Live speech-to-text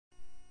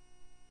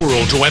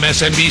Go to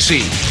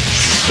MSNBC.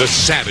 The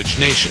Savage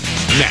Nation,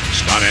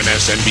 next on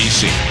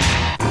MSNBC.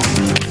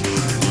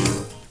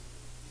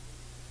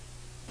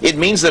 It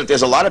means that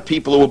there's a lot of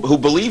people who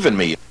believe in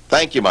me.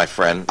 Thank you, my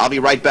friend. I'll be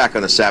right back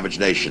on the Savage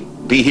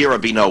Nation. Be here or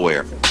be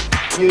nowhere.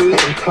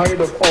 I'm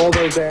tired of all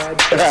those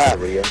ads.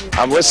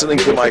 I'm listening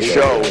to my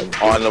show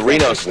on the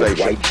Reno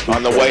station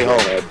on the way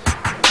home.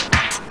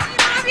 We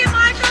love you,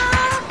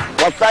 Michael.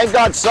 Well, thank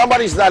God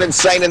somebody's not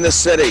insane in this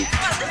city.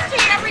 I listen to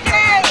you every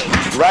day.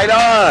 Right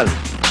on.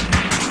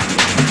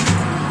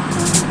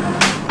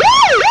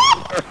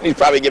 He'd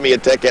probably give me a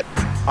ticket.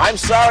 I'm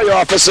sorry,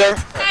 officer.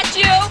 That's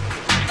you.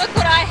 Look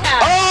what I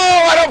have.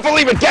 Oh, I don't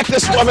believe it. Get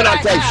this woman on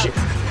tape.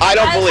 I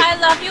don't believe it. I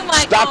love you,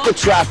 Michael. Stop the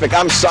traffic.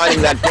 I'm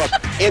signing that book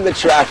in the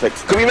traffic.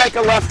 Can we make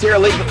a left here?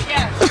 Leave it.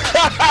 Yes.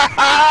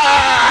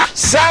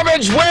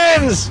 Savage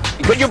wins.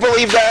 Could you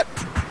believe that?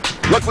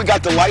 Look, we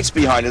got the lights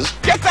behind us.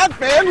 Get that,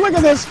 man. Look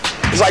at this.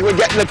 It's like we're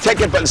getting a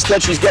ticket, but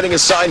instead she's getting a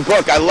signed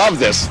book. I love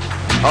this.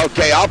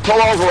 Okay, I'll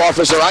pull over,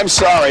 officer. I'm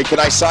sorry. Can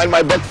I sign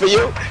my book for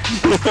you?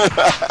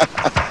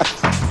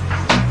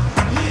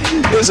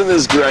 Isn't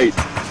this great?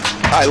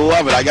 I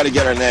love it. I got to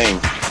get her name.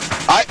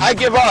 I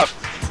give up.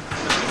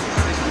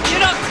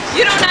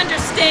 You don't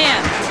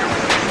understand.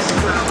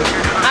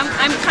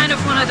 I'm kind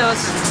of one of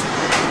those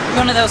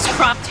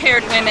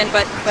cropped-haired women,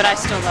 but I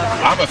still love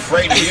you. I'm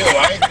afraid of you.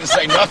 I ain't gonna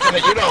say nothing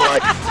that you don't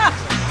like.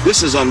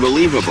 This is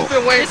unbelievable. I've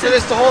been waiting for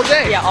this the whole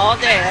day. Yeah, all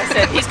day. I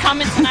said, he's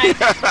coming tonight.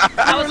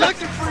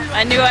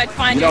 I knew I'd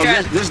find you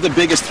here. This is the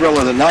biggest thrill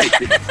of the night.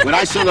 When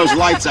I saw those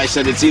lights, I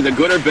said, it's either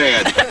good or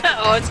bad.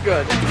 Oh, it's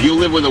good. If you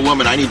live with a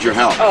woman, I need your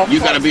help. Oh, you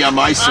got to be on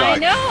my I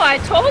side. know. I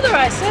told her.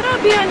 I said I'll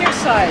be on your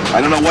side.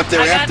 I don't know what they're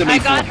after me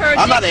for.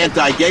 I'm not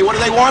anti-gay. What do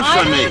they want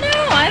from me?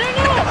 I don't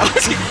know.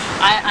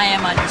 I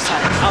am on your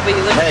side. I'll be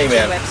looking Hey, at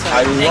your man, website.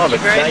 I Thank love you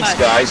it. very Thanks, much.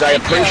 guys. I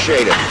Thank you.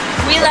 appreciate it.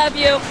 We love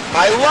you.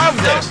 I love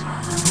this.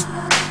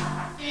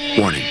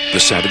 Warning, the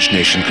Savage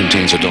Nation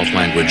contains adult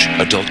language,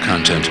 adult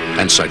content,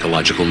 and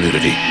psychological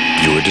nudity.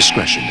 Viewer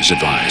discretion is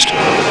advised.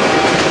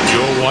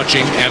 You're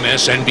watching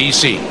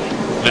MSNBC.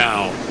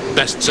 Now,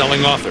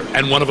 best-selling author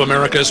and one of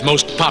America's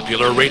most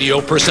popular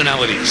radio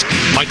personalities,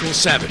 Michael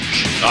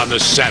Savage, on the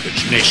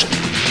Savage Nation.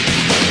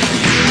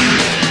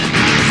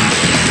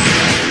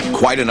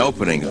 Quite an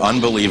opening.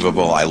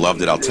 Unbelievable. I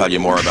loved it. I'll tell you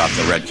more about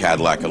the red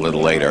Cadillac a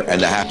little later.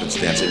 And the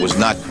happenstance. It was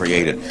not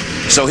created.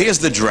 So here's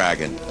the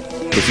dragon.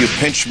 If you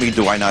pinch me,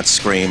 do I not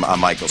scream?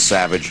 I'm Michael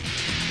Savage.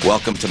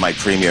 Welcome to my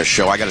premiere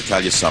show. I got to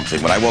tell you something.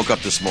 When I woke up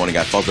this morning,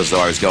 I felt as though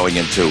I was going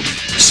into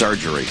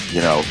surgery. You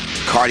know,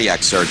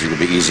 cardiac surgery would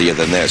be easier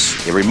than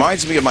this. It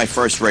reminds me of my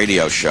first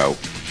radio show.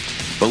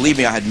 Believe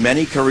me, I had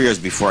many careers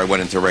before I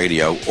went into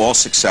radio, all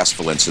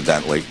successful,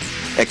 incidentally,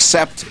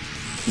 except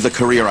the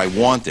career I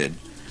wanted,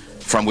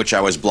 from which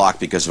I was blocked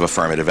because of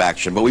affirmative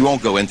action. But we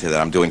won't go into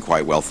that. I'm doing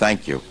quite well.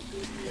 Thank you.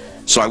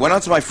 So I went on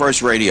to my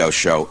first radio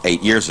show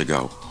 8 years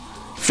ago.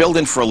 Filled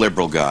in for a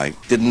liberal guy,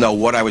 didn't know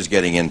what I was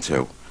getting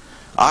into.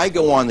 I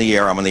go on the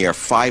air, I'm on the air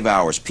 5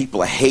 hours,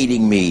 people are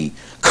hating me,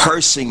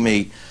 cursing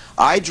me.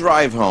 I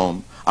drive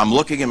home, I'm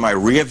looking in my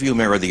rearview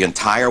mirror the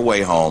entire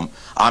way home,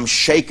 I'm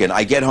shaken,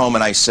 I get home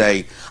and I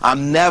say,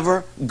 I'm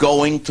never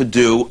going to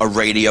do a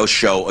radio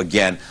show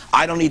again.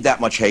 I don't need that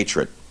much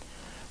hatred.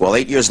 Well,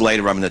 8 years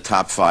later, I'm in the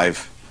top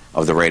 5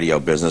 of the radio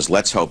business.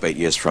 Let's hope 8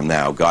 years from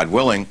now, God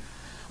willing,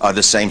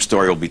 the same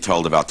story will be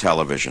told about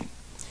television.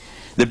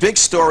 The big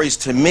stories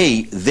to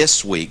me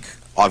this week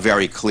are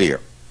very clear.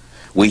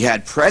 We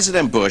had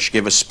President Bush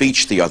give a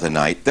speech the other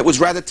night that was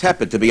rather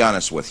tepid, to be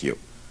honest with you.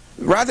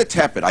 Rather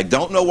tepid. I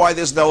don't know why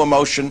there's no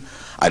emotion.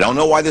 I don't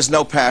know why there's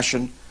no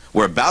passion.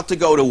 We're about to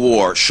go to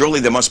war. Surely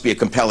there must be a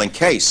compelling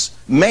case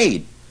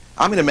made.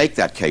 I'm going to make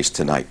that case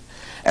tonight.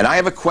 And I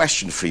have a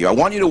question for you. I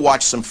want you to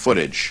watch some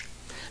footage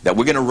that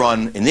we're going to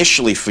run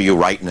initially for you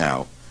right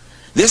now.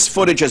 This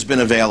footage has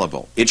been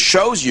available. It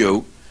shows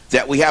you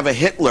that we have a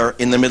Hitler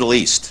in the Middle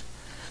East.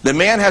 The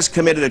man has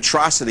committed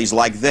atrocities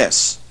like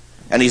this,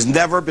 and he's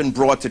never been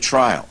brought to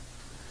trial.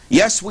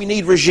 Yes, we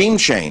need regime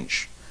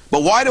change.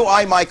 But why do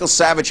I, Michael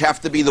Savage,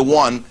 have to be the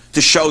one to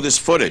show this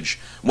footage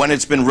when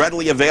it's been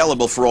readily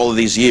available for all of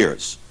these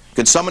years?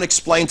 Could someone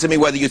explain to me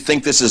whether you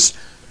think this is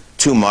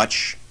too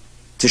much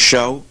to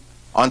show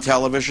on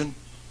television?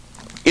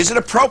 Is it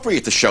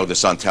appropriate to show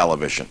this on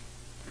television?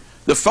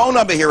 The phone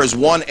number here is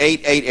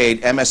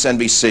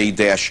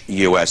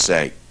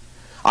 1-888-MSNBC-USA.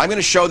 I'm going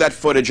to show that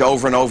footage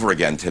over and over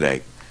again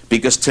today.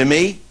 Because to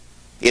me,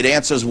 it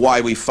answers why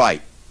we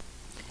fight.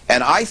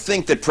 And I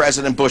think that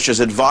President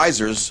Bush's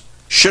advisors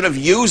should have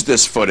used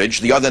this footage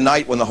the other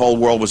night when the whole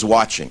world was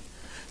watching.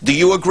 Do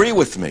you agree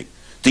with me?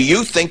 Do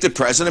you think that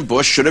President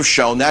Bush should have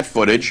shown that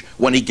footage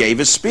when he gave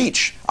his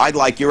speech? I'd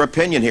like your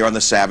opinion here on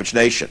the Savage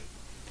Nation.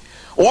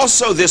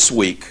 Also this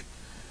week,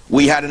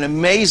 we had an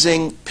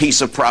amazing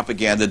piece of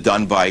propaganda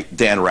done by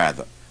Dan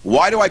Rather.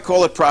 Why do I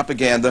call it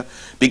propaganda?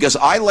 Because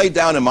I lay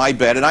down in my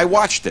bed and I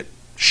watched it.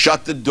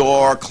 Shut the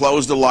door,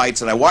 closed the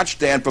lights, and I watched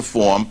Dan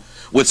perform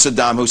with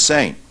Saddam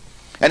Hussein.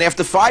 And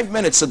after 5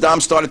 minutes,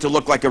 Saddam started to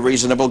look like a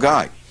reasonable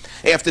guy.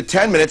 After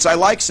 10 minutes, I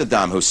liked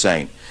Saddam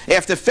Hussein.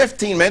 After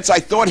 15 minutes, I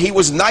thought he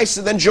was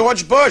nicer than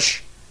George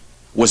Bush.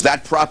 Was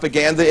that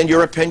propaganda, in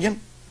your opinion?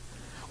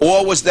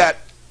 Or was that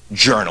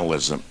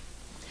journalism?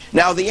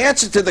 Now, the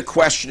answer to the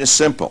question is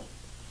simple.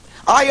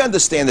 I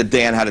understand that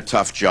Dan had a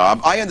tough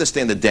job. I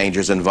understand the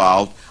dangers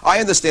involved. I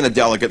understand the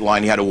delicate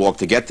line he had to walk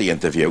to get the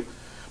interview.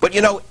 But,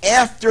 you know,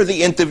 after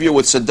the interview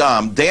with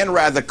Saddam, Dan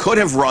Rather could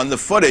have run the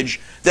footage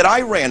that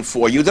I ran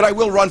for you, that I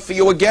will run for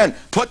you again.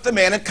 Put the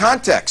man in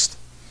context.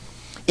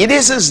 It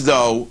is as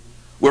though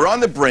we're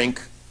on the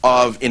brink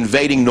of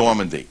invading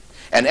Normandy,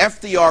 and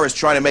FDR is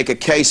trying to make a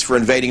case for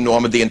invading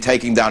Normandy and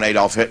taking down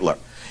Adolf Hitler.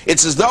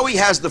 It's as though he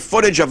has the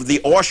footage of the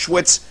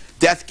Auschwitz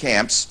death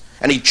camps,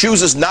 and he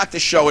chooses not to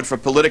show it for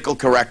political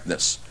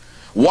correctness.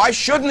 Why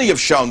shouldn't he have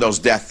shown those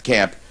death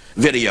camp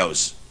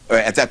videos?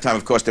 At that time,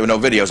 of course, there were no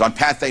videos, on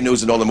Pathé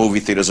News and all the movie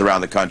theaters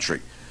around the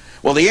country.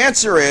 Well, the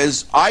answer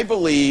is, I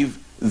believe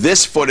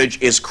this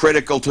footage is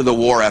critical to the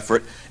war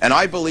effort, and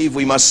I believe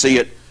we must see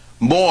it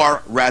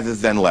more rather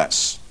than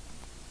less.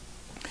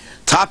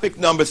 Topic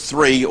number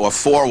 3 or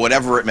 4,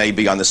 whatever it may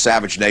be, on the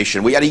Savage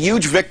Nation. We had a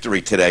huge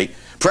victory today.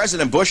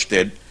 President Bush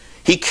did.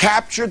 He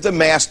captured the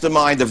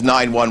mastermind of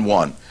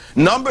 9/11.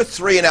 Number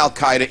 3 in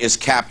Al-Qaeda is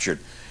captured.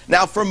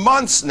 Now, for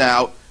months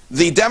now,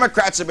 the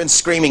Democrats have been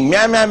screaming,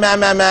 meh, meh, meh,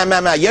 meh, meh,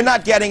 meh, meh. You're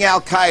not getting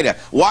Al-Qaeda.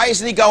 Why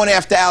isn't he going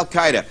after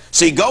Al-Qaeda?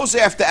 So he goes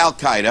after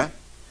Al-Qaeda,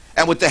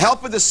 and with the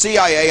help of the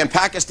CIA and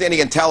Pakistani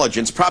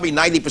intelligence, probably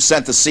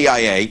 90% the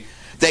CIA,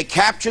 they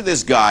capture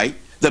this guy,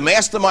 the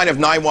mastermind of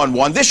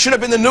 9/11. This should have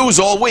been the news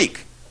all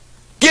week.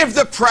 Give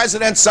the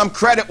president some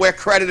credit where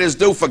credit is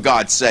due, for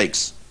God's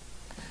sakes.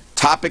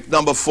 Topic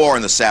number 4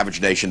 in the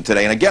Savage Nation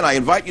today. And again, I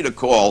invite you to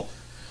call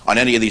on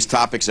any of these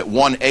topics at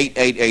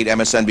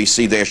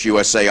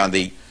 1-888-MSNBC-USA on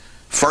the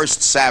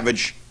First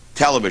Savage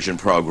television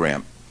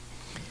program.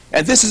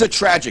 And this is a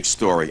tragic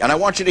story, and I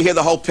want you to hear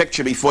the whole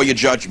picture before you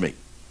judge me.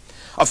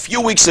 A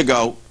few weeks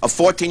ago, a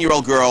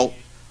 14-year-old girl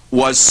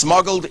was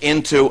smuggled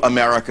into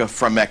America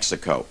from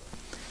Mexico.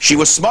 She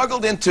was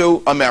smuggled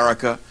into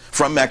America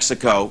from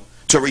Mexico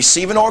to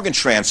receive an organ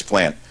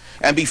transplant.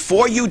 And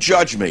before you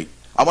judge me,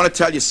 I want to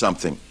tell you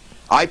something.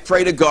 I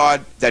pray to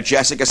God that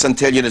Jessica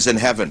Santillan is in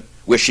heaven,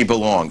 where she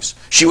belongs.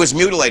 She was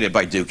mutilated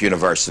by Duke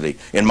University,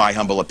 in my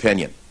humble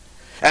opinion.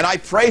 And I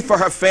pray for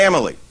her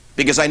family,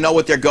 because I know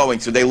what they're going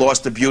through. They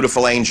lost a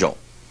beautiful angel.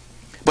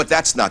 But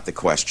that's not the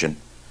question.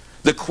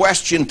 The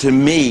question to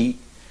me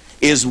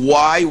is,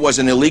 why was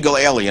an illegal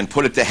alien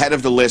put at the head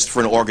of the list for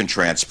an organ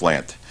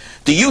transplant?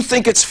 Do you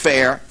think it's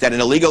fair that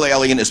an illegal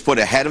alien is put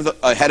ahead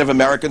of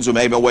Americans who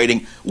may have been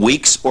waiting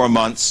weeks or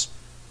months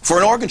for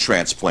an organ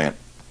transplant?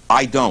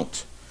 I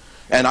don't.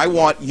 And I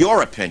want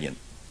your opinion.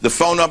 The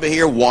phone number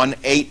here,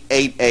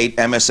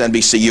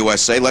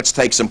 1-888-MSNBC-USA. Let's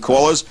take some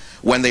callers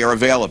when they are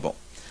available.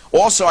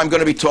 Also, I'm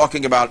going to be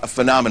talking about a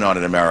phenomenon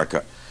in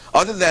America.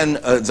 Other than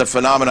the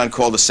phenomenon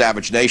called the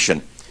Savage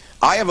Nation,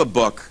 I have a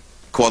book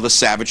called The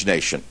Savage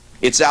Nation.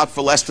 It's out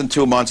for less than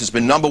 2 months. It's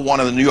been #1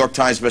 on the New York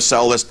Times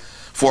bestseller list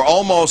for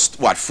almost,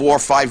 4 or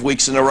 5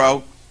 weeks in a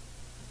row.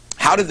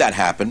 How did that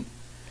happen?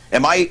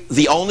 Am I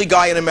the only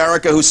guy in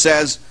America who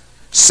says,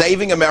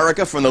 saving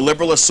America from the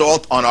liberal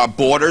assault on our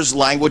borders,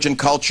 language, and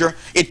culture?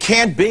 It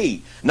can't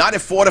be. Not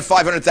if 400,000 to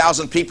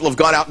 500,000 people have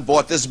gone out and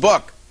bought this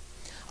book.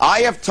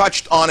 I have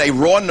touched on a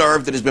raw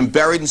nerve that has been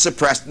buried and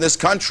suppressed in this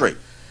country.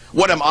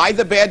 What, am I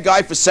the bad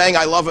guy for saying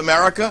I love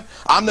America?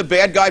 I'm the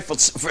bad guy for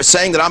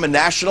saying that I'm a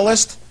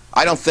nationalist?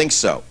 I don't think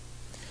so.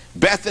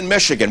 Beth in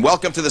Michigan,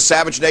 welcome to the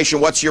Savage Nation.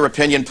 What's your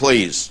opinion,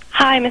 please?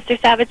 Hi,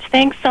 Mr. Savage.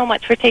 Thanks so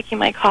much for taking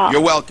my call.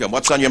 You're welcome.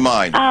 What's on your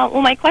mind?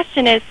 Well, my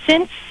question is,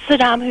 since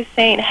Saddam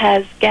Hussein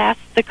has gassed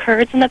the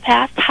Kurds in the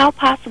past, how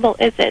possible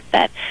is it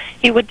that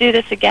he would do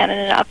this again in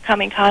an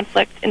upcoming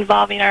conflict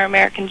involving our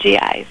American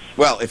GIs?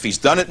 Well, if he's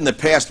done it in the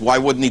past, why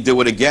wouldn't he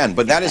do it again?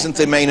 But that isn't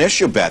the main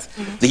issue, Beth.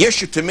 The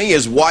issue to me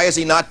is, why has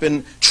he not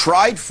been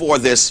tried for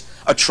this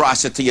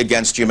atrocity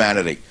against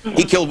humanity?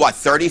 He killed, what,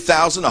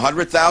 30,000,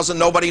 100,000?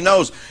 Nobody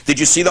knows. Did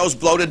you see those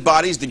bloated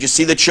bodies? Did you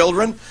see the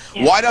children?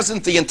 Yeah. Why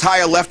doesn't the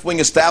entire left-wing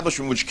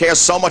establishment, which cares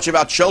so much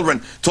about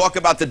children, talk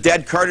about the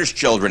dead Kurdish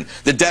children,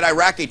 the dead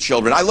Iraqi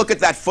children? I look at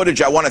that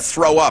footage, I want to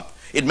throw up.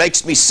 It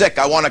makes me sick.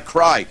 I want to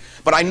cry.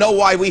 But I know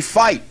why we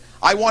fight.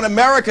 I want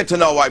America to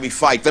know why we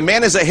fight. The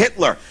man is a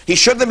Hitler. He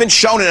shouldn't have been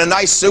shown in a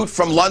nice suit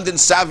from London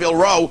Savile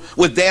Row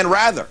with Dan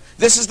Rather.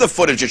 This is the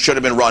footage that should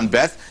have been run,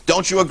 Beth.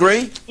 Don't you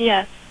agree?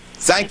 Yes.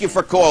 Thank you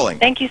for calling.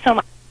 Thank you so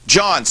much.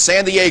 John,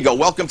 San Diego,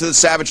 welcome to the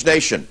Savage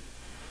Nation.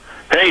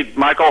 Hey,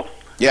 Michael.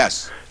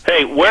 Yes.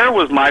 Hey, where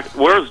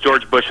was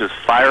George Bush's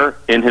fire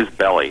in his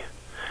belly?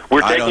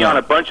 We're taking on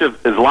a bunch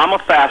of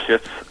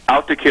Islamofascists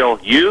out to kill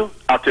you,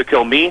 out to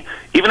kill me,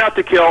 even out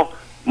to kill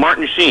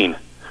Martin Sheen.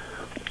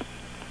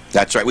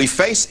 That's right. We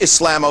face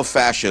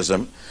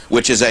Islamofascism,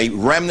 which is a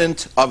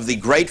remnant of the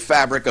great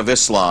fabric of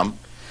Islam.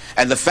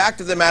 And the fact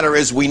of the matter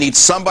is, we need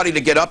somebody to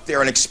get up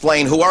there and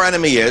explain who our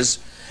enemy is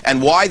and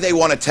why they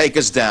want to take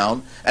us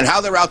down and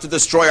how they're out to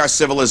destroy our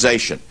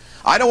civilization.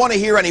 I don't want to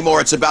hear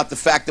anymore it's about the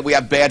fact that we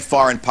have bad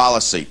foreign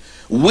policy.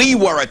 We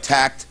were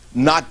attacked,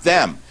 not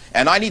them.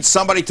 And I need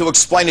somebody to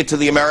explain it to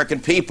the American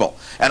people.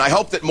 And I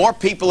hope that more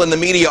people in the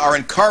media are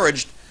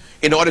encouraged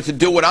in order to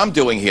do what I'm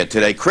doing here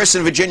today. Chris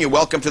in Virginia,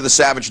 welcome to the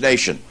Savage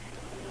Nation.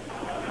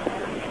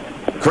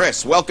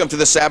 Chris, welcome to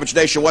the Savage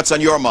Nation. What's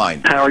on your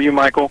mind? How are you,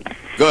 Michael?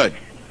 Good.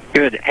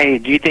 Good. Hey,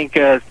 do you think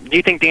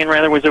Dan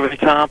Rather was over the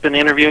top in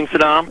interviewing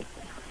Saddam?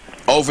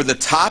 Over the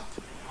top?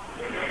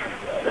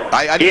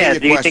 I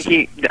didn't hear your question. Do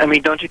you think I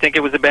mean, don't you think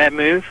it was a bad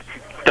move?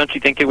 Don't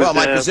you think it was... Well,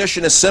 my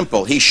position is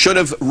simple. He should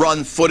have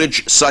run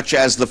footage such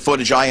as the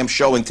footage I am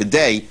showing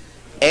today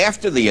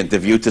after the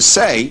interview to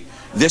say,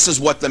 this is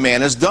what the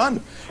man has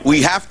done.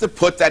 We have to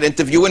put that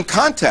interview in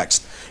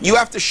context. You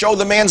have to show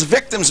the man's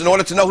victims in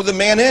order to know who the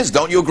man is.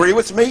 Don't you agree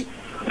with me?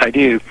 I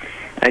do.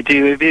 I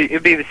do.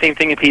 It'd be the same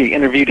thing if he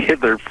interviewed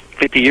Hitler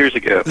 50 years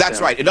ago.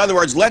 That's right. In other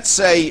words, let's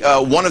say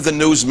one of the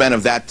newsmen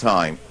of that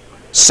time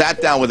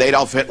sat down with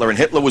Adolf Hitler, and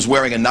Hitler was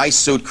wearing a nice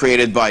suit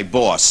created by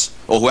Boss,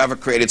 or whoever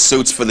created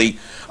suits for the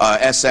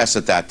SS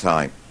at that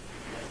time.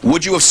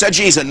 Would you have said,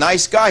 gee, he's a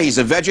nice guy, he's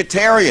a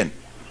vegetarian,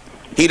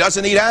 he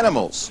doesn't eat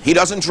animals, he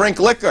doesn't drink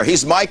liquor,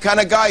 he's my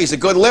kind of guy, he's a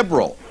good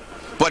liberal?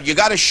 But you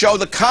got to show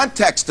the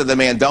context to the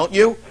man, don't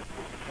you?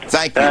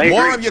 Thank you.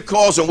 More of your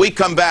calls when we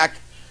come back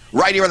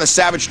right here on the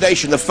Savage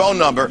Nation. The phone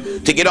number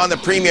to get on the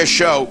premier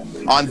show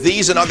on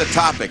these and other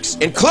topics,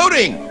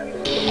 including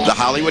the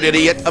Hollywood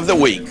Idiot of the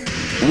Week.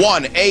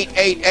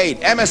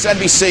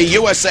 1-888-MSNBC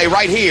USA,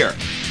 right here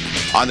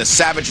on the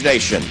Savage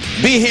Nation.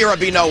 Be here or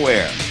be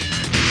nowhere.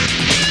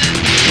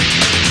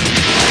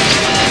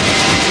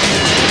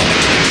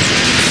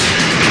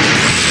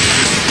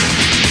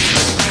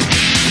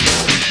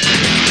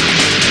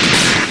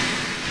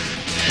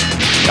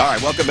 All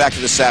right, welcome back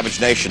to the Savage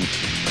Nation.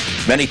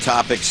 Many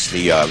topics,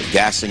 the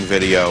gassing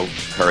video,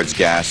 Kurds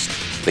gassed,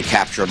 the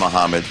capture of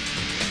Muhammad,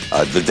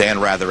 the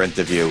Dan Rather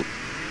interview.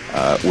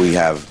 We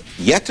have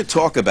yet to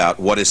talk about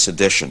what is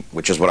sedition,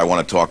 which is what I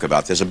want to talk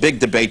about. There's a big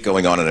debate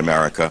going on in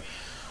America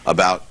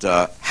about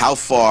how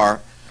far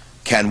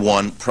can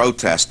one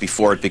protest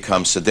before it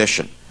becomes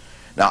sedition.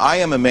 Now, I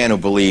am a man who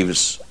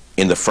believes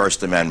in the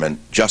First Amendment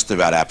just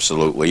about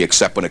absolutely,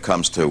 except when it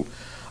comes to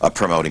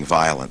promoting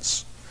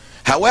violence.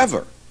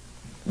 However,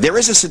 there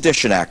is a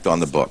Sedition Act on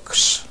the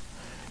books,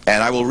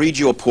 and I will read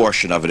you a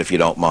portion of it if you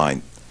don't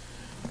mind.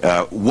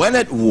 When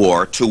at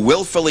war, to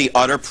willfully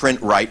utter,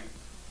 print, write,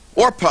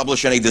 or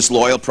publish any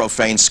disloyal,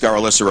 profane,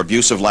 scurrilous, or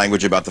abusive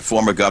language about the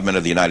former government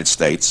of the United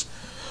States,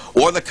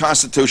 or the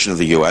Constitution of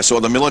the U.S.,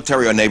 or the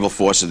military or naval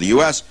force of the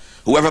U.S.,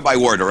 whoever by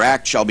word or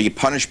act shall be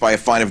punished by a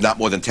fine of not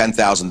more than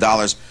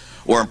 $10,000,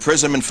 or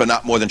imprisonment for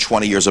not more than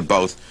 20 years or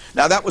both.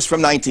 Now, that was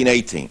from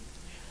 1918.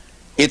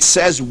 It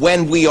says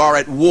when we are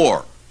at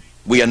war.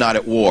 We are not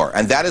at war.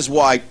 And that is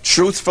why,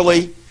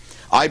 truthfully,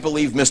 I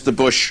believe Mr.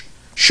 Bush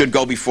should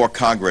go before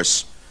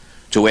Congress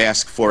to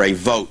ask for a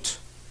vote,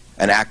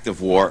 an act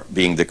of war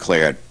being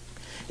declared.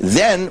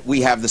 Then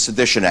we have the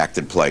Sedition Act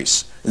in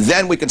place.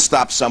 Then we can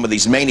stop some of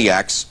these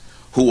maniacs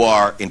who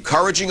are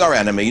encouraging our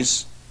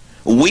enemies,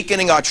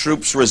 weakening our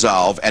troops'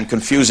 resolve, and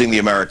confusing the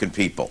American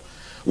people.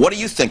 What do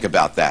you think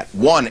about that?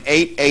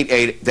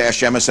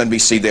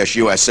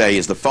 1-888-MSNBC-USA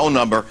is the phone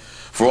number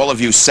for all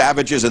of you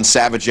savages and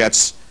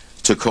savagettes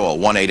to call.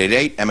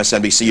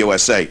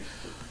 1-888-MSNBC-USA.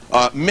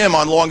 Mim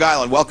on Long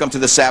Island, welcome to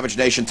the Savage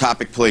Nation.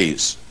 Topic,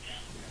 please.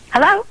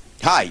 Hello?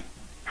 Hi.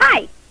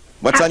 Hi.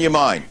 What's on your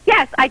mind?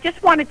 Yes, I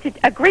just wanted to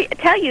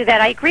tell you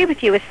that I agree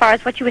with you as far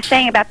as what you were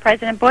saying about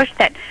President Bush,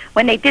 that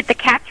when they did the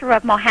capture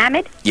of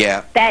Mohammed,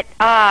 yeah, that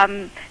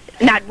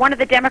not one of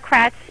the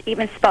Democrats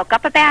even spoke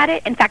up about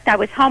it. In fact, I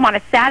was home on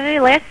a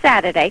last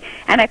Saturday,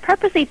 and I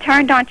purposely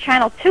turned on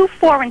channel 2,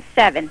 4, and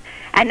 7.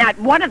 And not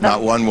one of them.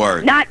 Not one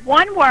word. Not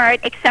one word,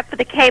 except for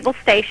the cable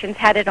stations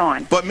had it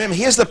on. But, Mim,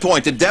 here's the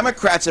point. The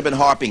Democrats have been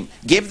harping.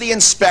 Give the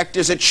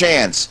inspectors a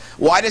chance.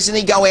 Why doesn't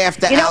he go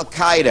after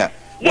Al-Qaeda?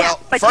 Yeah, well,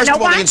 first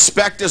of all, the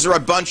inspectors are a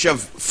bunch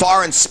of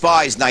foreign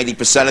spies,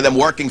 90% of them,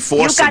 working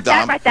for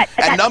Saddam. That right,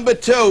 and number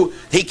two,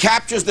 he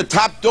captures the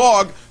top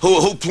dog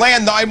who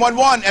planned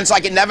 9/11, and it's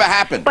like it never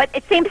happened. But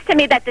it seems to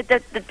me that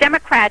the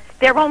Democrats,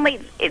 they're only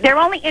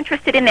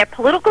interested in their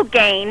political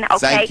gain, okay?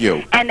 Thank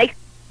you. And they...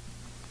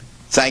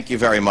 Thank you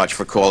very much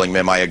for calling,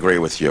 Mim. I agree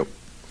with you.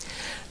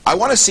 I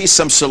want to see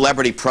some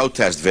celebrity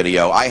protest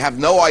video. I have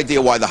no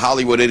idea why the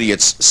Hollywood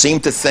idiots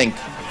seem to think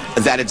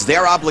that it's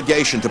their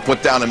obligation to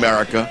put down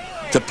America,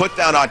 to put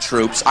down our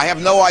troops. I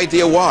have no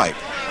idea why.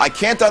 I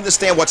can't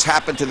understand what's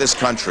happened to this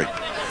country.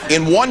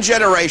 In one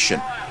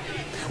generation,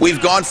 we've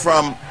gone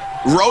from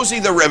Rosie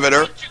the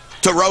Riveter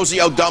to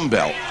Rosie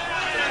O'Dumbbell.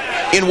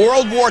 In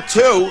World War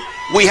II,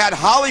 we had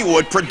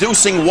Hollywood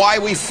producing Why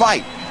We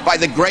Fight by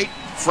the great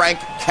Frank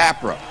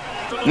Capra.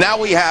 Now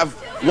we have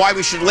Why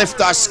We Should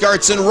Lift Our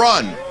Skirts and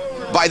Run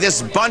by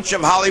this bunch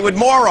of Hollywood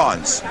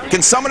morons.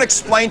 Can someone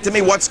explain to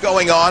me what's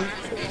going on?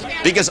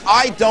 Because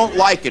I don't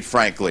like it,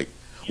 frankly.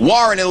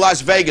 Warren in Las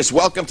Vegas,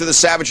 welcome to the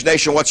Savage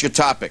Nation. What's your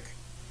topic?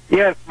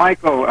 Yes,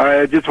 Michael,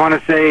 I just want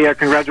to say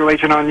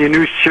congratulations on your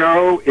new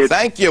show.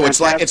 Thank you.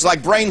 It's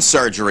like brain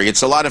surgery.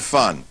 It's a lot of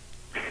fun.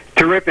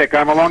 Terrific.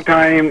 I'm a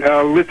long-time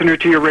listener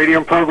to your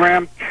radio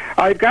program.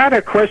 I've got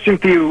a question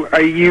for you.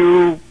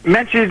 You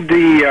mentioned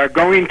the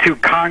going to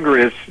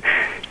Congress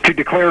to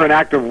declare an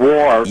act of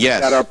war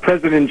that our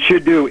president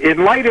should do.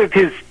 In light of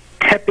his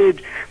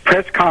tepid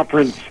press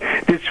conference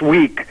this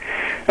week,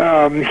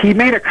 he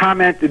made a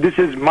comment that this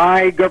is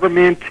my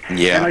government,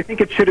 and I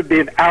think it should have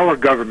been our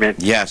government.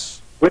 Yes.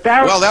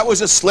 Well, that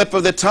was a slip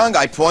of the tongue.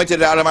 I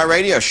pointed it out on my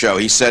radio show.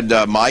 He said,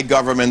 my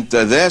government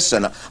this,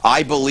 and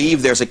I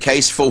believe there's a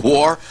case for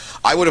war.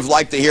 I would have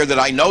liked to hear that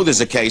I know there's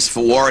a case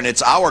for war, and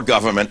it's our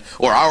government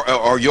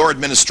or your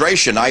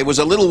administration. I was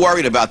a little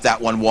worried about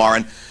that one,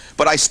 Warren,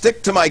 but I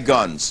stick to my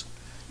guns.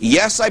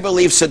 Yes, I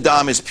believe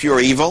Saddam is pure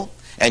evil,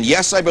 and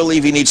yes, I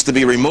believe he needs to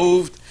be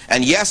removed,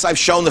 and yes, I've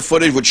shown the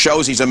footage which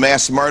shows he's a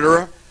mass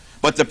murderer,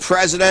 but the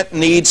president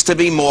needs to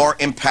be more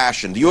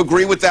impassioned. Do you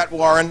agree with that,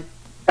 Warren?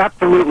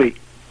 Absolutely.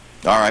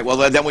 All right, well,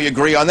 then we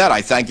agree on that.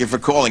 I thank you for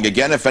calling.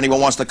 Again, if anyone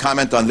wants to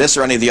comment on this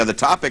or any of the other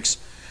topics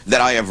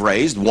that I have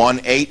raised,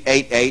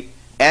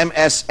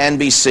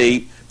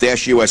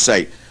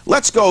 1-888-MSNBC-USA.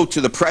 Let's go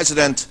to the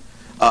President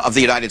of the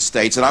United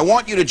States, and I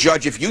want you to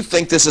judge if you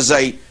think this is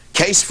a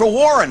case for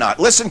war or not.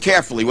 Listen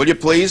carefully, will you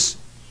please?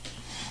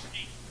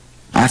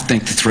 I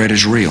think the threat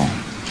is real.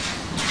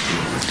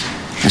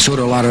 And so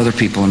do a lot of other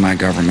people in my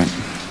government.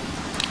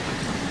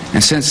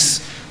 And since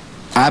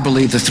I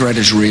believe the threat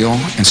is real,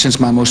 and since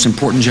my most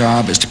important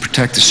job is to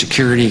protect the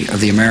security of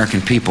the American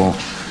people,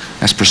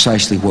 that's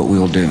precisely what we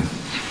will do.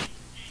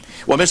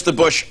 Well, Mr.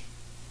 Bush,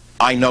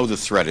 I know the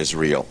threat is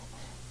real.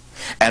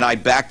 And I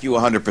back you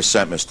 100%,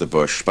 Mr.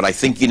 Bush, but I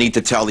think you need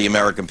to tell the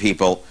American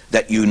people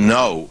that you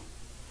know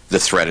the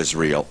threat is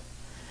real.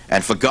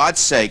 And for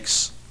God's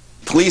sakes,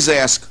 please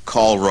ask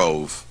Karl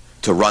Rove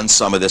to run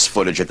some of this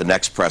footage at the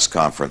next press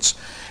conference.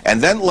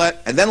 And then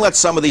let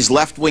some of these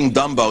left-wing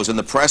dumbos in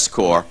the press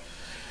corps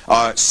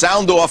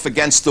sound off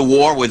against the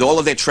war with all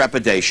of their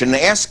trepidation, and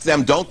ask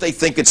them, don't they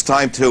think it's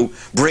time to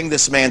bring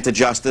this man to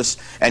justice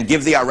and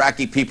give the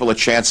Iraqi people a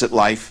chance at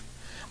life?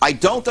 I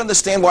don't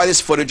understand why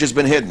this footage has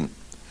been hidden,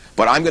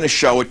 but I'm going to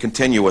show it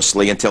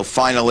continuously until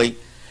finally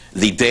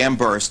the dam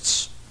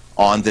bursts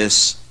on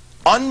this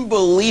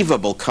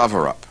unbelievable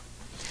cover-up.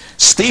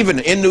 Stephen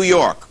in New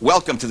York,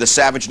 welcome to the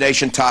Savage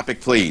Nation.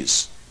 Topic,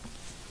 please.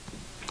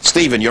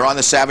 Stephen, you're on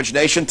the Savage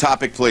Nation.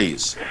 Topic,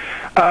 please.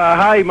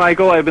 Hi,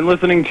 Michael. I've been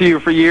listening to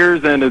you for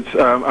years, and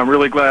I'm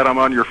really glad I'm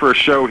on your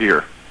first show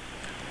here.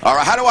 All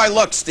right. How do I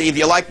look, Steve?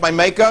 You like my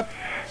makeup?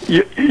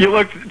 You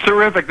look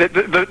terrific.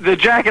 The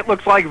jacket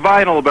looks like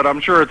vinyl, but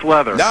I'm sure it's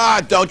leather. Nah,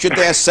 don't you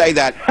dare say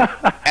that.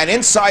 And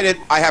inside it,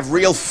 I have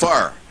real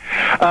fur.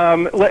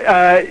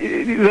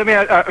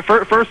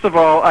 First of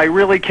all, I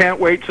really can't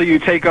wait till you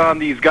take on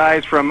these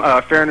guys from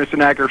Fairness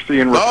and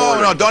Accuracy and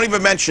Reporting. No, don't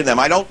even mention them.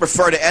 I don't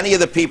refer to any of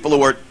the people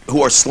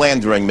who are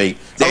slandering me.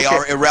 They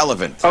are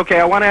irrelevant.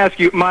 Okay, I want to ask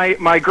you,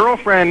 my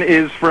girlfriend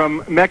is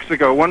from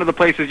Mexico, one of the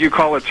places you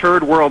call a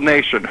third world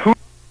nation.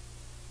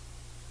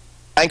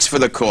 Thanks for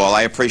the call.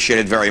 I appreciate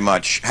it very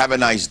much. Have a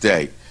nice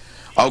day.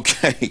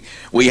 Okay,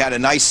 we had a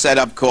nice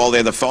setup call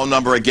there. The phone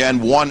number again,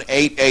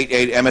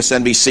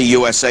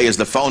 1-888-MSNBC-USA is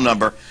the phone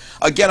number.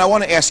 Again, I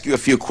want to ask you a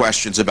few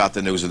questions about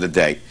the news of the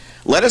day.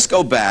 Let us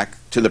go back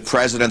to the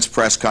president's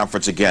press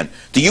conference again.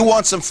 Do you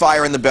want some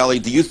fire in the belly?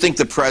 Do you think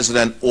the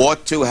president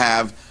ought to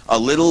have a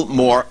little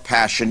more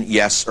passion,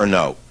 yes or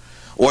no?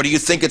 Or do you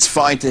think it's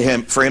fine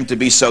for him to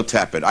be so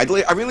tepid? I'd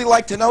really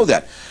like to know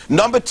that.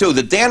 Number two,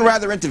 the Dan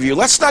Rather interview.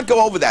 Let's not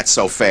go over that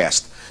so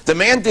fast. The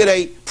man did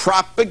a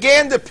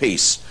propaganda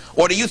piece.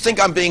 Or do you think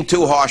I'm being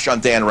too harsh on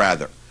Dan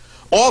Rather?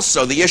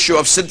 Also, the issue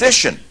of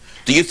sedition.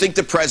 Do you think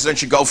the president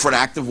should go for an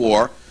act of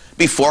war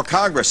before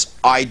Congress?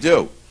 I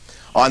do.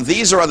 On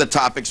these or other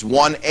topics,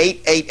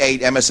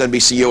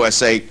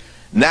 1-888-MSNBC-USA.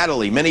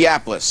 Natalie,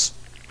 Minneapolis.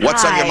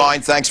 What's on your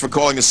mind? Thanks for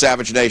calling the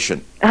Savage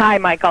Nation. Hi,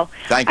 Michael.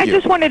 Thank you. I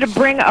just wanted to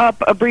bring up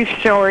a brief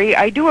story.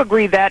 I do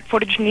agree that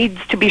footage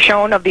needs to be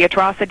shown of the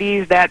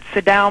atrocities that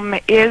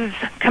Saddam is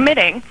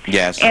committing.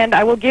 Yes. And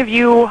I will give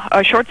you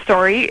a short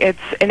story. It's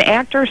an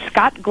actor,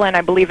 Scott Glenn,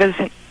 I believe is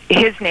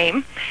his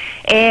name.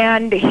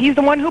 And he's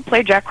the one who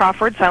played Jack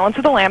Crawford, Silence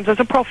of the Lambs, as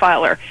a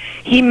profiler.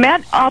 He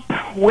met up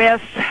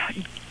with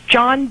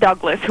John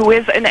Douglas, who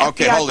is an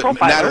FBI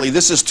profiler. Natalie,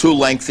 this is too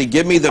lengthy.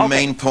 Give me the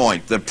main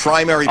point, the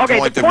primary point of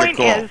your call. The point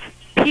is,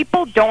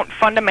 people don't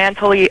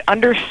fundamentally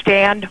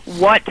understand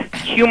what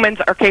humans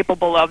are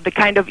capable of, the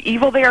kind of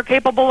evil they are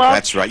capable of.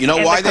 That's right. You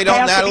know why they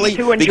don't, Natalie?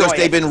 Because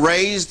they've been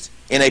raised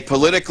in a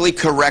politically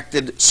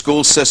corrected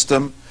school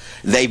system.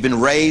 They've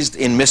been raised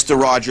in Mr.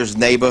 Rogers'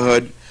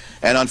 neighborhood.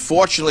 And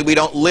unfortunately, we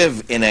don't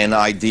live in an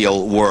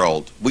ideal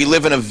world. We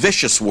live in a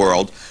vicious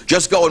world.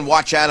 Just go and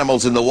watch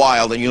animals in the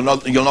wild, and you'll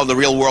know the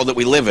real world that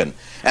we live in.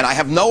 And I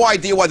have no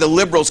idea why the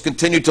liberals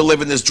continue to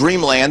live in this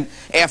dreamland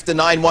after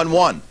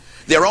 9/11.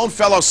 Their own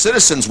fellow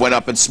citizens went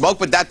up in smoke,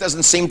 but that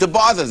doesn't seem to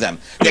bother them.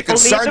 They're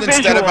concerned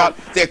instead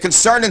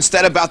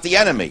about the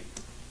enemy.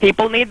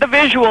 People need the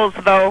visuals,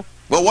 though.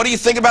 Well, what do you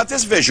think about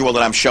this visual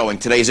that I'm showing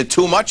today? Is it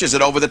too much? Is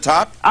it over the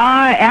top?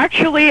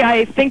 Actually,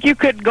 I think you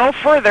could go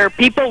further.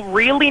 People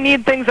really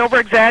need things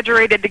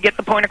over-exaggerated to get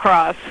the point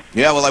across.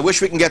 Yeah, well, I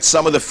wish we can get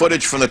some of the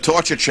footage from the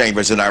torture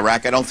chambers in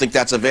Iraq. I don't think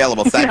that's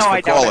available. Thanks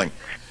for calling.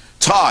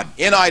 Todd,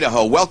 in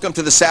Idaho, welcome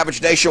to the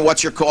Savage Nation.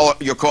 What's your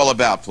call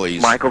about,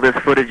 please? Michael, this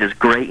footage is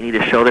great. You need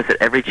to show this at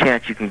every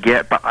chance you can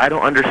get, but I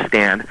don't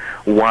understand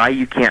why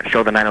you can't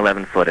show the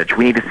 9/11 footage.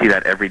 We need to see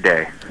that every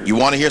day. You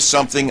want to hear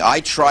something?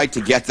 I tried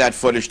to get that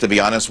footage, to be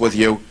honest with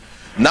you.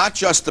 Not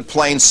just the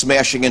plane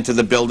smashing into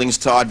the buildings,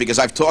 Todd, because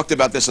I've talked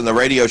about this on the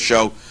radio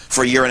show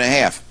for a year and a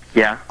half.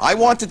 Yeah? I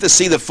wanted to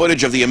see the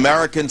footage of the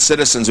American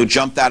citizens who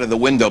jumped out of the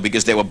window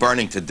because they were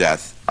burning to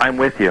death. I'm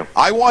with you.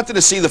 I wanted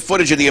to see the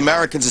footage of the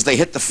Americans as they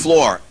hit the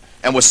floor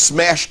and were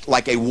smashed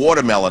like a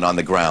watermelon on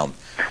the ground.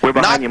 We're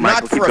behind you,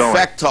 Michael. Not for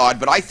effect, Todd,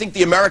 but I think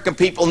the American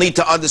people need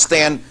to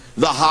understand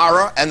the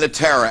horror and the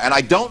terror, and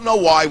I don't know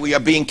why we are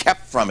being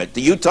kept from it.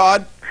 Do you,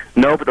 Todd?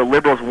 No, but the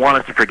liberals want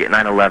us to forget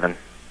 9/11.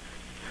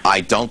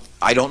 I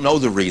don't know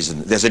the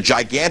reason. There's a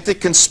gigantic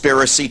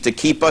conspiracy to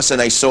keep us in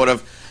a sort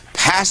of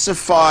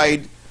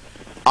pacified,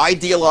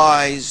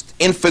 idealized,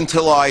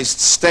 infantilized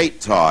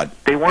state, Todd.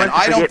 And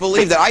I don't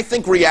believe that. I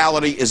think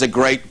reality is a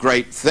great,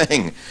 great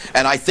thing.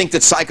 And I think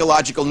that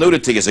psychological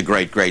nudity is a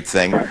great, great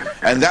thing.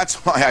 And that's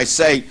why I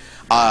say,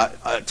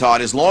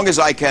 Todd, as long as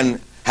I can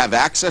have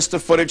access to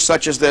footage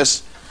such as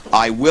this,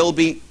 I will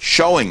be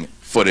showing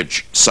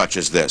footage such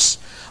as this.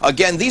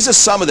 Again, these are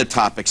some of the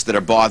topics that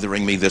are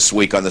bothering me this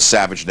week on the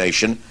Savage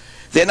Nation.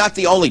 They're not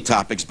the only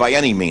topics by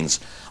any means.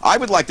 I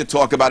would like to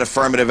talk about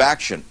affirmative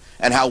action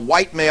and how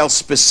white males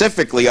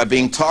specifically are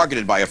being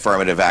targeted by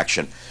affirmative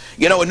action.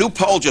 You know, a new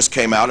poll just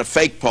came out, a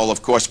fake poll,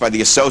 of course, by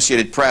the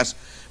Associated Press,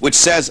 which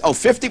says,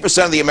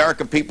 50% of the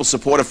American people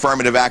support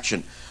affirmative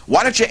action.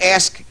 Why don't you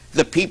ask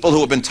the people who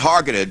have been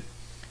targeted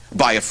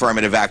by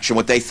affirmative action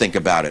what they think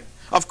about it?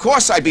 Of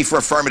course I'd be for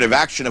affirmative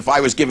action if I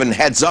was given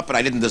heads up and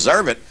I didn't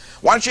deserve it.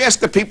 Why don't you ask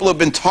the people who have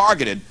been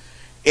targeted,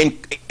 and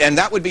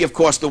that would be, of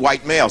course, the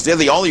white males. They're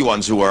the only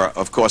ones who are,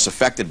 of course,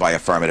 affected by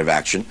affirmative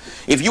action.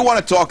 If you want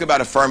to talk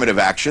about affirmative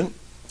action,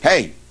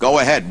 hey, go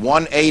ahead.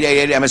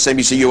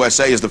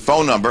 1-888-MSNBC-USA is the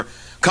phone number.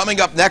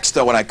 Coming up next,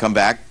 though, when I come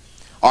back,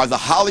 are the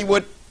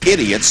Hollywood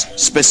idiots,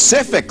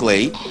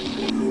 specifically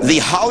the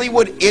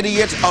Hollywood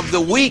Idiot of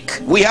the Week.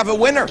 We have a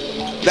winner.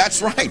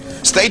 That's right.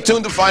 Stay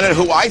tuned to find out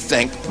who I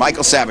think,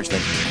 Michael Savage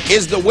thinks,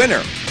 is the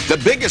winner, the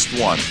biggest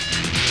one,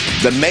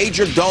 the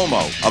major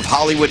domo of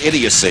Hollywood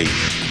idiocy,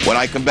 when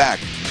I come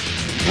back,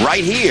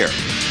 right here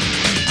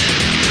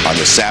on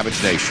the Savage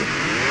Nation.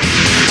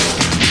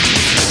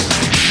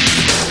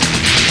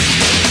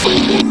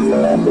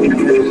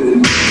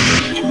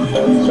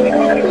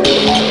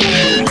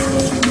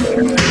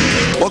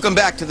 Welcome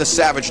back to the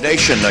Savage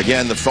Nation.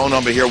 Again, the phone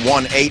number here,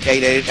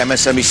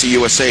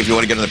 1-888-MSNBC-USA, if you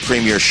want to get on the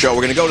premiere show.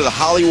 We're going to go to the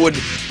Hollywood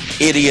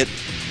Idiot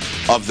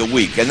of the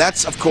Week. And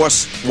that's, of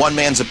course, one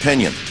man's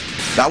opinion.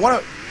 Now, I want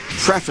to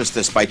preface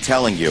this by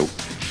telling you,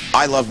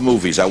 I love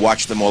movies. I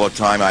watch them all the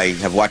time. I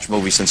have watched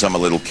movies since I'm a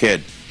little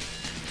kid.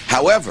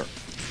 However,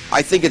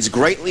 I think it's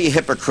greatly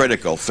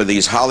hypocritical for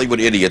these Hollywood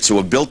idiots who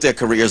have built their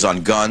careers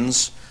on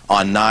guns,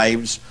 on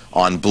knives,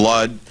 on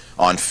blood,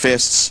 on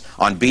fists,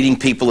 on beating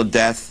people to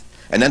death,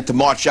 and then to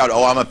march out,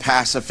 oh, I'm a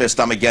pacifist,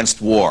 I'm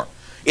against war.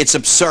 It's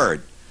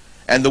absurd.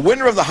 And the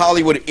winner of the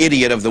Hollywood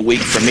Idiot of the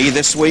Week for me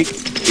this week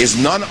is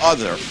none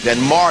other than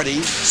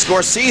Marty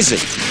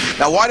Scorsese.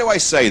 Now, why do I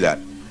say that?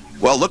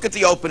 Well, look at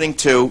the opening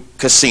to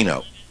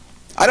Casino.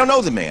 I don't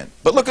know the man,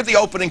 but look at the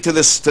opening to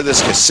this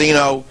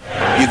casino.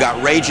 You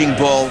got Raging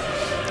Bull.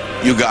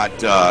 You got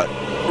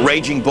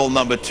Raging Bull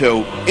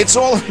 #2. It's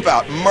all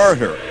about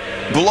murder,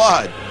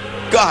 blood,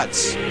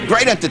 guts,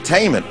 great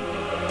entertainment.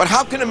 But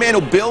how can a man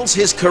who builds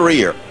his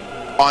career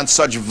on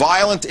such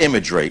violent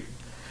imagery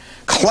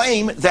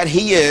claim that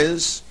he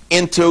is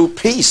into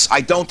peace? I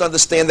don't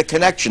understand the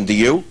connection. Do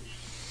you?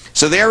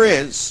 So there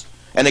is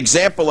an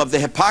example of the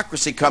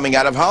hypocrisy coming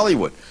out of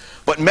Hollywood.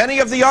 But many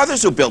of the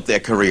others who built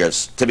their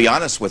careers, to be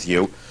honest with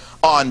you,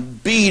 on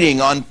beating,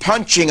 on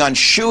punching, on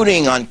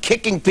shooting, on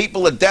kicking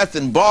people to death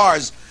in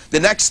bars, the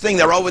next thing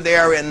they're over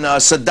there in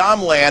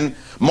Saddam land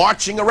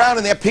marching around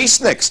in their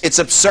peaceniks. It's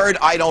absurd.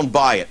 I don't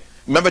buy it.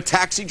 Remember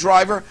Taxi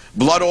Driver?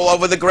 Blood all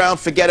over the ground?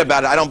 Forget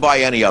about it. I don't buy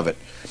any of it.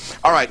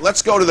 All right,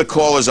 let's go to the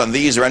callers on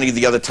these or any of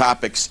the other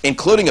topics,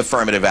 including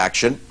affirmative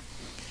action,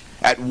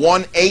 at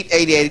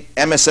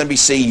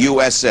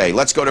 1-888-MSNBC-USA.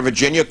 Let's go to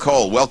Virginia.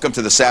 Cole, welcome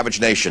to the Savage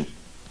Nation.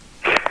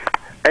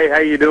 Hey, how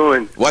you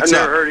doing? What's up?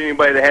 I've never heard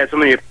anybody that had so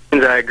many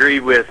opinions I agree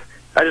with.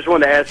 I just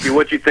wanted to ask you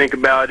what you think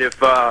about if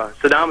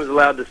Saddam is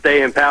allowed to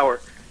stay in power.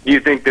 Do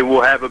you think that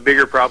we'll have a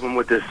bigger problem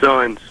with his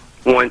sons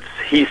once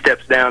he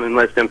steps down and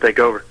lets them take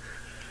over?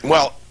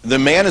 Well, the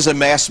man is a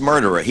mass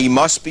murderer. He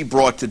must be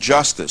brought to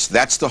justice.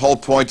 That's the whole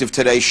point of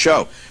today's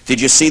show. Did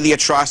you see the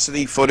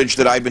atrocity footage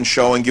that I've been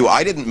showing you?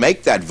 I didn't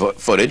make that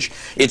footage.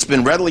 It's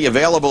been readily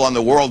available on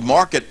the world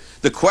market.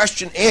 The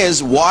question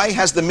is, why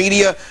has the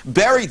media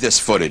buried this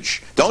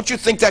footage? Don't you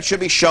think that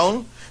should be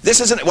shown? This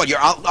isn't, well,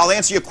 I'll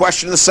answer your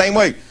question in the same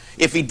way.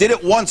 If he did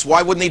it once,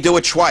 why wouldn't he do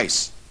it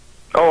twice?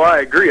 Oh, I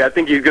agree. I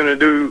think he's going to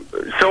do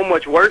so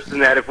much worse than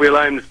that if we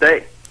allow him to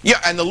stay. Yeah,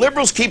 and the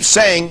liberals keep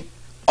saying,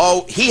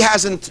 oh, he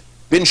hasn't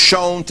been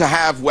shown to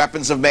have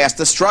weapons of mass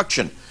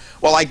destruction.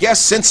 Well, I guess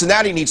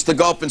Cincinnati needs to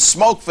go up in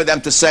smoke for them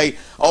to say,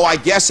 oh, I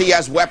guess he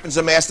has weapons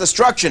of mass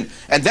destruction.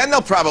 And then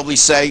they'll probably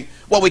say,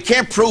 well, we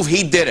can't prove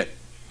he did it.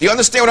 Do you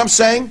understand what I'm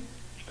saying?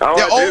 Oh,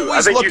 They're I do.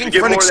 always looking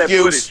for an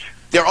excuse.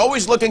 They're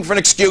always looking for an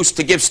excuse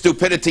to give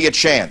stupidity a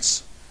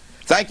chance.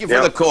 Thank you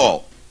for the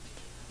call.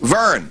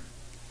 Vern,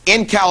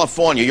 in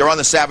California, you're on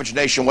the Savage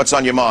Nation. What's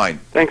on your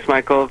mind? Thanks,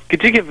 Michael.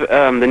 Could you give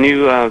the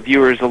new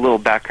viewers a little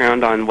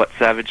background on what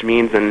savage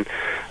means and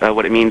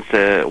what it means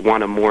to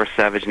want a more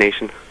savage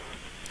nation?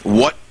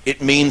 What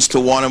it means to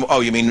want to... Oh,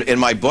 you mean in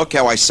my book,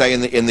 how I say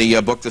in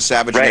the book, The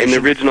Savage Nation? Right, in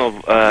the original...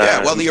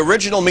 yeah, well, the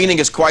original meaning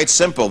is quite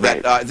simple,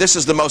 that this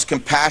is the most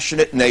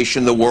compassionate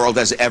nation the world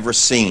has ever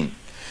seen.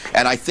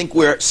 And I think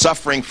we're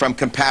suffering from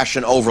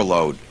compassion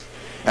overload.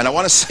 And I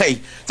want to say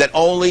that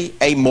only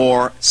a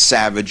more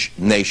savage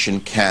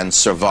nation can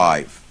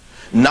survive.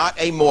 Not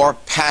a more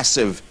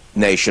passive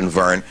nation,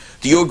 Vern.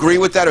 Do you agree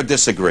with that or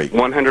disagree?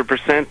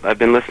 100%. I've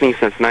been listening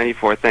since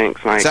 '94.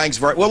 Thanks, Mike. Thanks,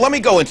 Vern. Well, let me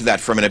go into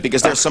that for a minute,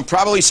 because there's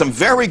probably some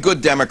very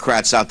good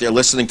Democrats out there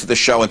listening to the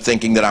show and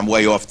thinking that I'm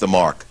way off the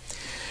mark.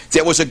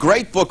 There was a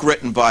great book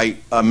written by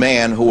a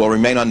man who will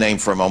remain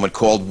unnamed for a moment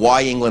called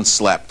Why England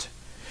Slept.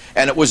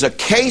 And it was a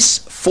case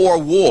for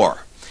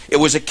war. It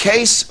was a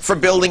case for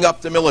building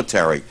up the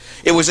military.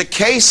 It was a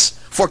case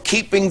for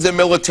keeping the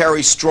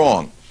military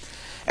strong.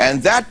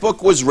 And that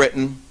book was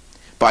written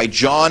by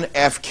John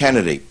F.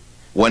 Kennedy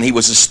when he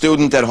was a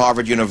student at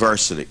Harvard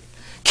University.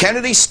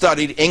 Kennedy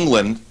studied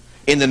England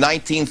in the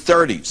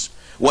 1930s,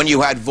 when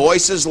you had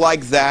voices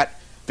like that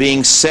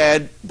being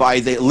said by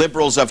the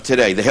liberals of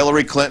today, the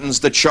Hillary Clintons,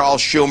 the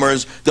Charles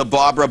Schumers, the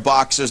Barbara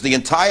Boxers, the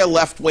entire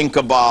left-wing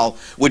cabal,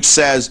 which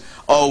says,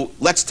 oh,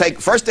 let's take...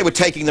 First they were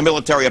taking the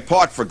military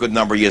apart for a good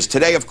number of years.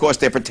 Today, of course,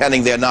 they're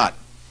pretending they're not.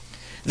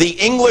 The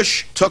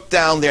English took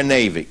down their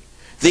navy.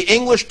 The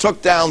English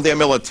took down their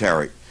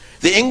military.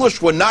 The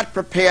English were not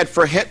prepared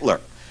for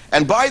Hitler.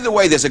 And by the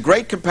way, there's a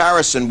great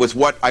comparison with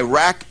what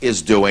Iraq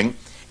is doing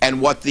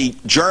and what the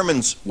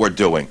Germans were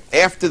doing.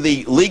 After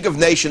the League of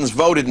Nations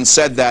voted and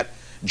said that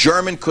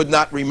German could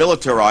not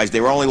remilitarize, they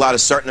were only allowed a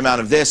certain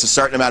amount of this, a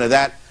certain amount of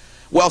that,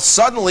 well,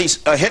 suddenly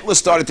Hitler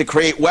started to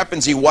create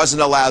weapons he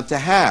wasn't allowed to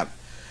have.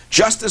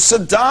 Just as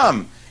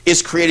Saddam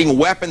is creating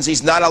weapons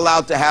he's not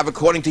allowed to have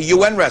according to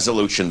UN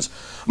resolutions.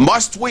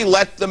 Must we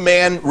let the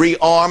man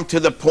rearm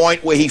to the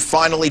point where he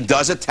finally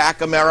does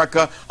attack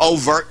America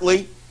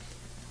overtly?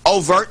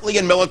 Overtly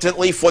and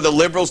militantly, for the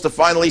liberals to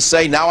finally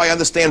say, now I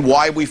understand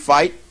why we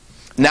fight?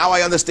 Now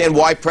I understand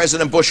why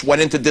President Bush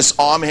went in to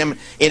disarm him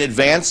in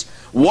advance?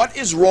 What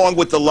is wrong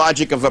with the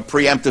logic of a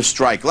preemptive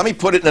strike? Let me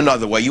put it in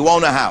another way. You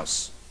own a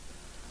house.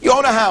 You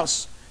own a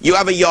house. You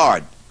have a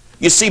yard.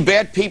 You see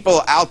bad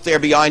people out there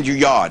behind your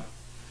yard.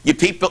 You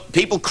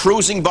people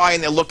cruising by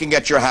and they're looking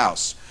at your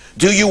house.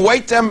 Do you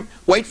wait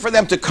for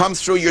them to come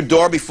through your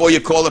door before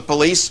you call the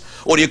police?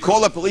 Or do you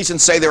call the police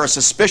and say there are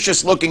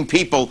suspicious-looking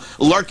people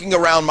lurking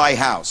around my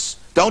house?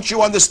 Don't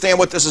you understand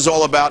what this is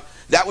all about?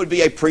 That would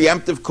be a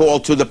preemptive call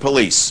to the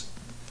police.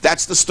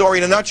 That's the story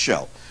in a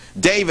nutshell.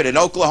 David in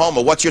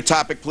Oklahoma, what's your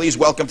topic, please?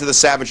 Welcome to the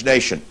Savage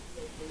Nation.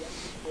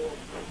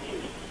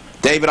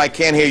 David, I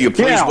can't hear you.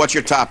 Please, what's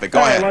your topic? Go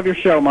ahead. I love your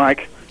show,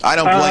 Mike. I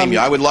don't blame you.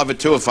 I would love it,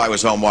 too, if I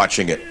was home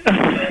watching it.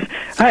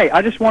 Hey,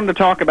 I just wanted to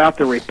talk about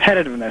the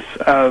repetitiveness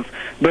of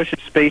Bush's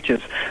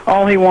speeches.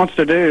 All he wants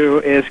to do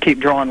is keep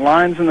drawing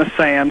lines in the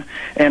sand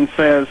and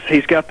says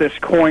he's got this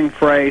coined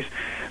phrase,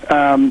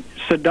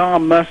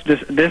 Saddam must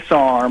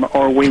disarm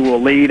or we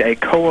will lead a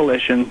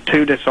coalition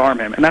to disarm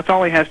him. And that's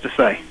all he has to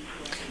say.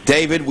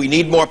 David, we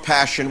need more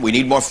passion. We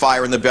need more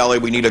fire in the belly.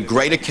 We need a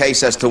greater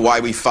case as to why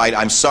we fight.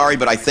 I'm sorry,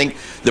 but I think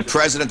the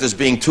president is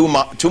being too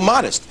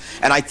modest.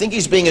 And I think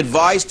he's being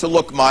advised to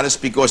look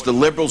modest because the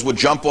liberals would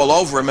jump all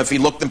over him if he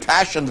looked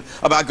impassioned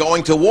about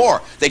going to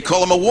war. They'd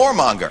call him a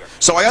warmonger.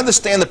 So I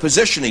understand the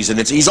position he's in.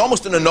 He's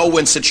almost in a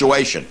no-win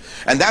situation.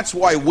 And that's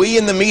why we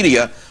in the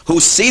media who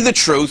see the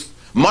truth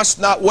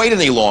must not wait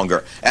any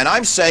longer. And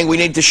I'm saying we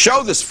need to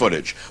show this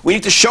footage. We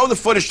need to show the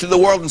footage to the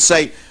world and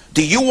say,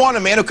 do you want a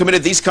man who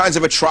committed these kinds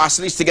of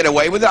atrocities to get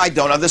away with it? I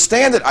don't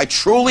understand it. I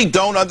truly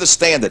don't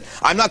understand it.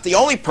 I'm not the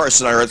only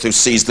person on earth who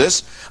sees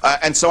this.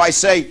 And so I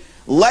say,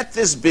 let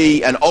this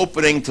be an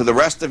opening to the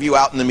rest of you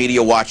out in the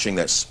media watching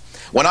this.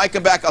 When I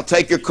come back, I'll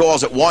take your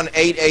calls at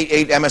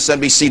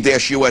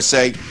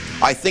 1-888-MSNBC-USA.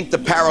 I think the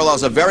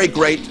parallels are very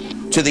great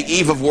to the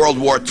eve of World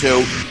War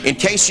II. In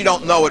case you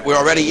don't know it, we're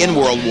already in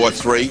World War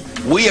III.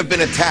 We have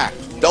been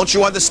attacked. Don't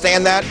you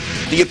understand that?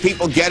 Do you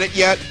people get it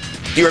yet?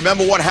 Do you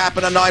remember what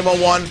happened on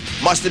 9/11?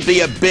 Must it be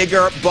a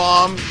bigger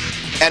bomb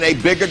and a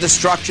bigger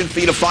destruction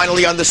for you to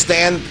finally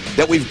understand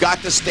that we've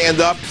got to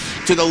stand up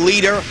to the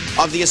leader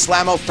of the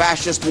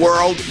Islamo-fascist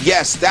world?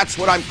 Yes, that's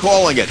what I'm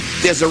calling it.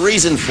 There's a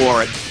reason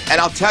for it,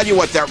 and I'll tell you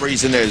what that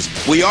reason is.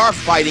 We are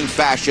fighting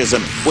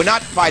fascism. We're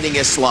not fighting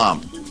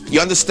Islam. You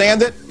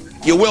understand it?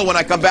 You will when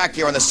I come back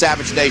here on the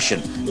Savage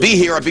Nation. Be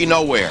here or be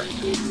nowhere.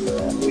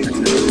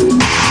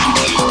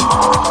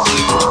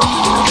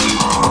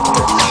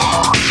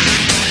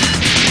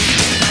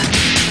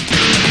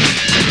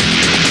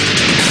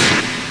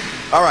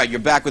 All right, you're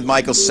back with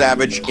Michael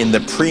Savage in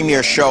the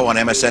premiere show on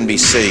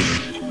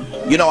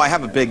MSNBC. You know, I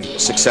have a big,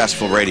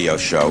 successful radio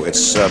show.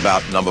 It's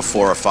about number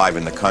 4 or 5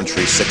 in the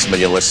country, 6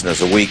 million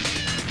listeners a week.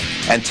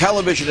 And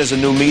television is a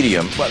new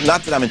medium. Well,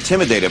 not that I'm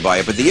intimidated by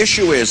it, but the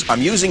issue is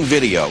I'm using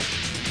video,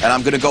 and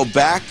I'm going to go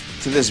back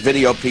to this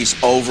video piece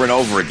over and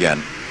over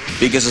again.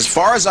 Because as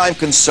far as I'm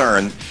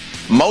concerned,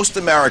 most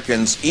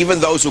Americans, even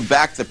those who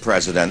back the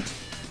president,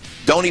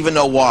 don't even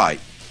know why.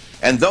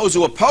 And those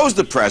who oppose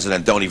the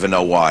president don't even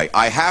know why.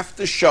 I have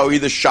to show you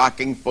the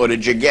shocking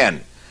footage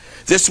again.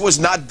 This was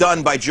not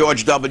done by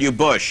George W.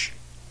 Bush,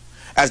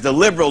 as the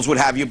liberals would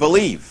have you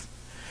believe.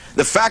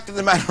 The fact of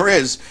the matter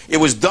is, it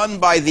was done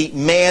by the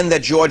man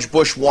that George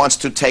Bush wants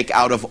to take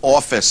out of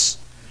office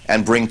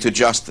and bring to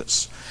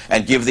justice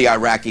and give the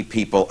Iraqi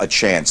people a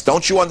chance.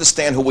 Don't you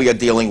understand who we are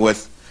dealing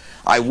with?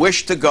 I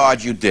wish to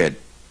God you did.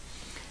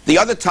 The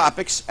other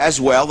topics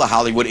as well, the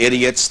Hollywood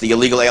idiots, the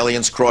illegal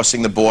aliens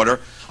crossing the border,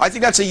 I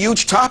think that's a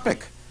huge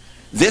topic.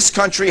 This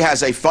country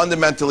has a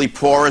fundamentally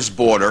porous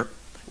border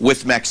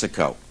with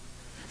Mexico.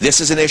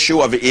 This is an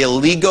issue of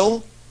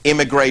illegal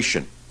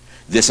immigration.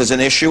 This is an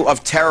issue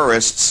of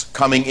terrorists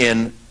coming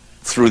in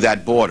through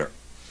that border.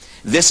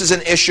 This is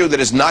an issue that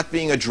is not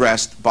being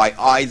addressed by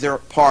either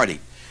party.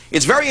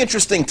 It's very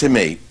interesting to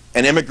me,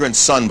 an immigrant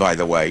son, by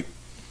the way,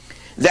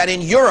 that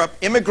in Europe,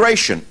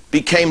 immigration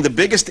became the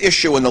biggest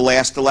issue in the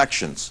last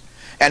elections.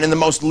 And in the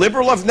most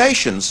liberal of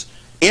nations,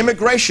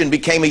 immigration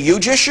became a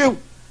huge issue.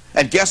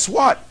 And guess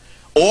what?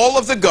 All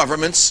of the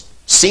governments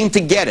seem to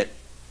get it,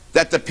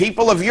 that the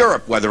people of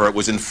Europe, whether it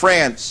was in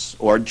France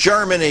or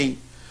Germany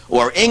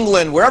or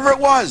England, wherever it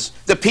was,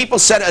 the people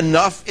said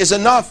enough is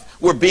enough.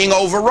 We're being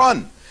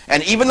overrun.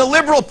 And even the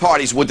liberal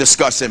parties would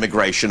discuss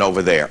immigration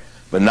over there.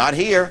 But not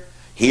here.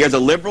 Here the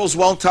liberals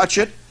won't touch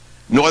it,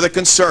 nor the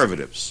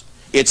conservatives.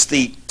 It's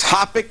the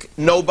topic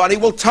nobody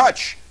will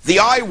touch, the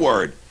I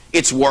word.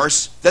 It's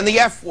worse than the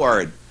F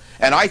word.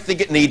 And I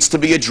think it needs to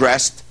be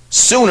addressed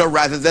sooner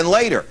rather than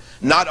later,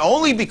 not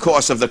only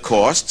because of the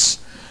costs,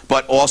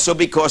 but also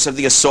because of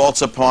the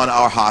assaults upon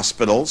our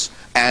hospitals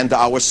and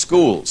our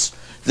schools.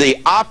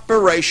 The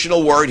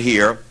operational word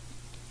here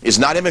is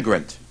not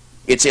immigrant.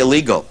 It's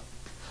illegal.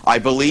 I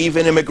believe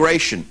in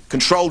immigration,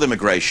 controlled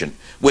immigration,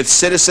 with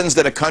citizens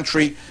that a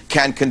country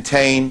can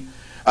contain,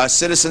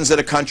 citizens that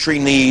a country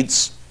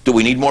needs. Do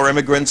we need more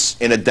immigrants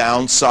in a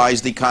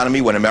downsized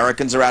economy when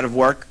Americans are out of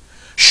work?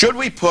 Should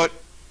we put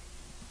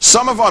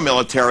some of our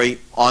military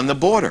on the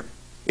border?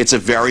 It's a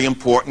very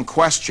important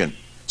question.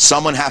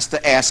 Someone has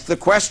to ask the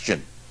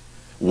question.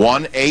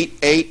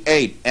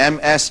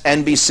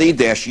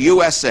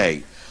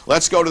 1-888-MSNBC-USA.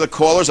 Let's go to the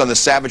callers on the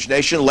Savage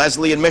Nation.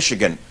 Leslie in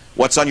Michigan,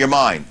 what's on your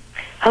mind?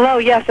 Hello,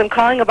 yes, I'm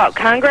calling about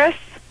Congress.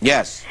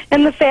 Yes.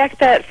 And the fact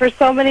that for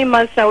so many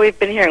months now we've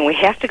been hearing we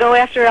have to go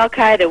after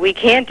Al-Qaeda, we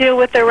can't deal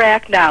with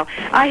Iraq now.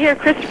 I hear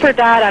Christopher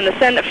Dodd on the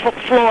Senate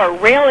floor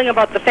railing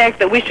about the fact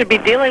that we should be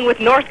dealing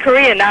with North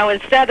Korea now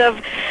instead of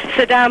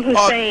Saddam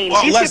Hussein.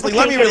 Well, Leslie,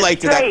 let me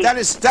relate to that.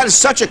 That is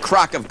such a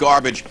crock of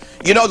garbage.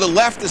 You know, the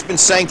left has been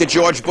saying to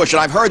George Bush, and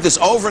I've heard this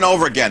over and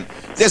over again,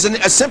 there's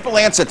a simple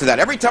answer to that.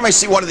 Every time I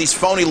see one of these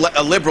phony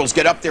liberals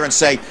get up there and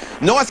say,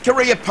 North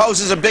Korea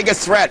poses a bigger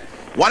threat,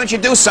 why don't you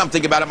do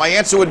something about it? My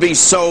answer would be,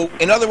 so,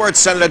 in other words,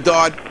 Senator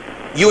Dodd,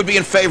 you would be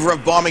in favor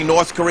of bombing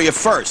North Korea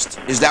first.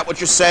 Is that what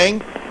you're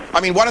saying?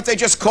 I mean, why don't they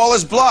just call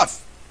his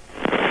bluff?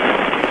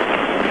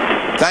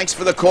 Thanks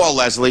for the call,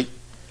 Leslie.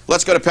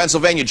 Let's go to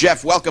Pennsylvania.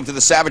 Jeff, welcome to the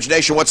Savage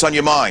Nation. What's on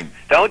your mind?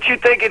 Don't you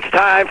think it's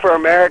time for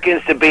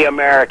Americans to be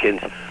Americans?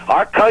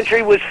 Our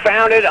country was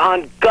founded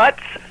on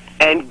guts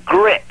and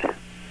grit.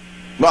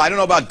 Well, I don't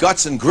know about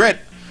guts and grit.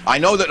 I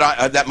know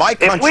that, that my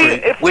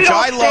country, which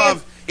I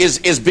love,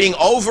 is being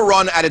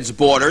overrun at its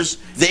borders.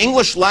 The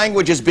English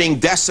language is being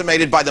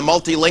decimated by the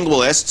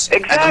multilingualists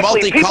and the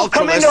multiculturalists. People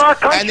come into our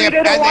country, they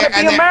don't want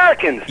to be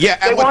Americans. Yeah,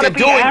 and what they're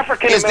doing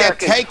is they're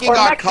taking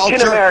our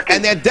culture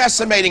and they're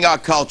decimating our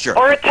culture.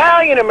 Or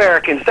Italian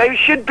Americans. They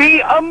should be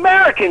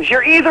Americans.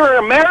 You're either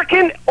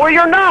American or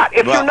you're not.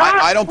 If you're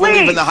not, I don't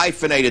believe in the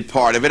hyphenated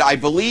part of it. I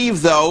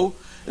believe, though,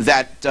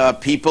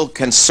 that people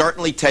can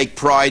certainly take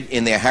pride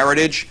in their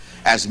heritage,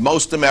 as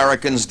most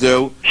Americans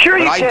do. Sure,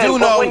 but you I do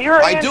know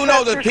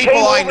ancestors that people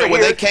I know, when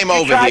they came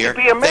over here,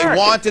 they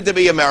wanted to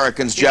be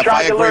Americans. Jeff,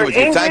 I agree with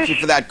you. Thank you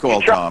for that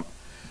call, Tom.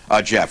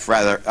 Jeff,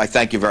 rather, I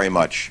thank you very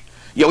much.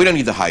 Yeah, we don't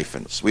need the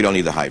hyphens. We don't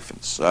need the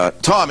hyphens.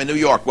 Tom in New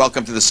York,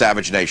 welcome to the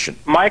Savage Nation.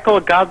 Michael,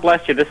 God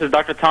bless you. This is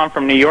Dr. Tom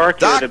from New York.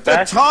 Dr.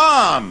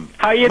 Tom!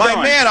 How you doing?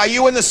 My man, are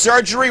you in the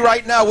surgery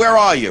right now? Where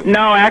are you?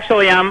 No,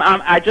 actually,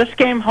 I just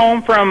came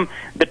home from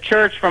the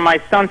church for my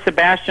son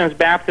Sebastian's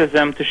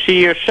baptism to see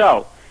your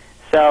show.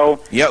 So,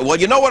 yeah, well,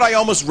 you know what I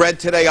almost read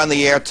today on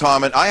the air,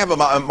 Tom? And I have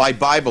my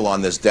Bible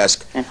on this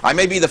desk. I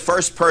may be the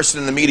first person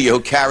in the media who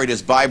carried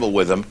his Bible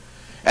with him.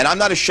 And I'm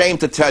not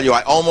ashamed to tell you,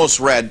 I almost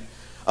read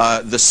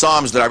the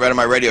Psalms that I read on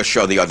my radio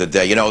show the other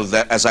day, you know,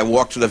 that as I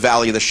walk through the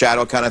valley of the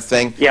shadow kind of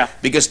thing? Yeah.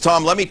 Because,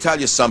 Tom, let me tell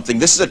you something.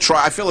 This is a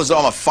try. I feel as though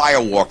I'm a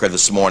fire walker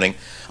this morning.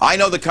 I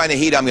know the kind of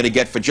heat I'm going to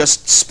get for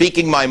just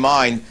speaking my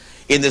mind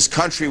in this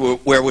country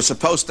where we're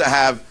supposed to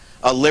have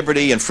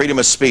liberty and freedom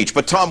of speech.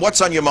 But, Tom,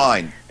 what's on your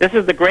mind? This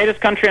is the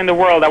greatest country in the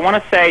world. I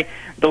want to say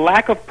the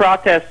lack of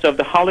protests of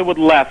the Hollywood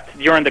left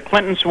during the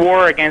Clintons'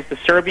 war against the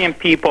Serbian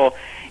people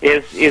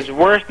is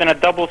worse than a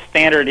double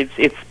standard.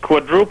 It's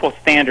quadruple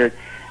standard.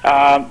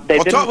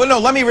 No,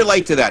 let me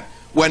relate to that.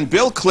 When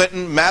Bill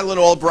Clinton, Madeleine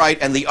Albright,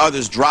 and the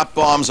others dropped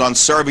bombs on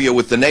Serbia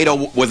with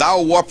our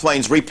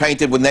warplanes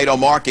repainted with NATO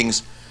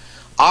markings,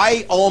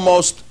 I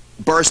almost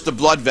burst a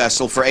blood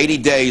vessel for 80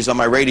 days on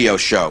my radio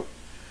show.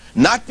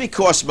 Not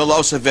because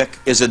Milosevic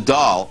is a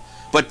doll,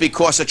 but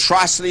because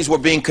atrocities were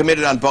being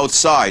committed on both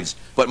sides.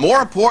 But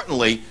more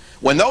importantly,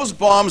 when those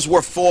bombs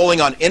were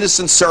falling on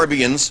innocent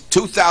Serbians,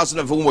 2,000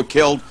 of whom were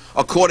killed,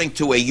 according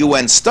to a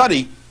UN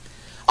study,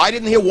 I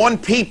didn't hear one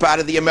peep out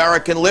of the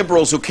American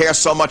liberals who care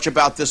so much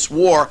about this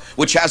war,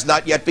 which has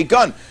not yet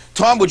begun.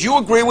 Tom, would you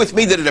agree with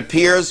me that it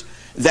appears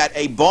that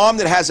a bomb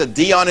that has a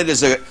D on it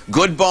is a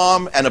good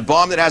bomb, and a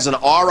bomb that has an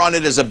R on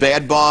it is a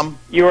bad bomb?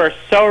 You are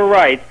so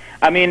right.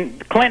 I mean,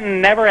 Clinton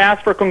never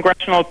asked for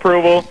congressional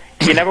approval.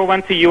 He never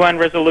went to UN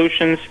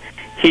resolutions.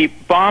 He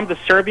bombed the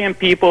Serbian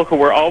people who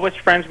were always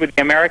friends with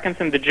the Americans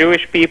and the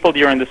Jewish people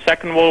during the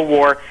Second World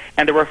War,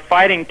 and they were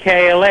fighting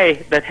KLA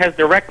that has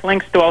direct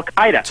links to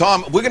Al-Qaeda.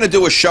 Tom, we're going to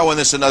do a show on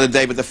this another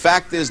day, but the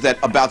fact is that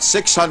about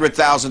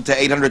 600,000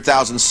 to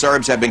 800,000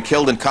 Serbs have been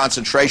killed in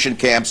concentration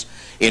camps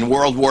in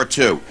World War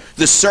II.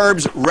 The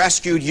Serbs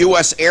rescued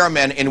U.S.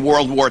 airmen in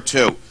World War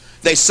II.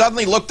 They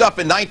suddenly looked up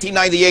in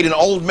 1998 and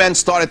old men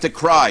started to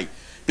cry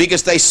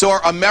because they saw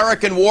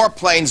American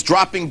warplanes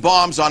dropping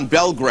bombs on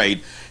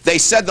Belgrade. They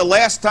said the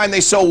last time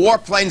they saw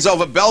warplanes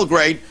over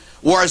Belgrade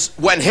was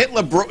when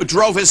Hitler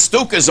drove his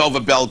Stukas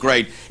over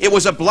Belgrade. It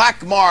was a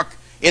black mark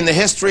in the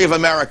history of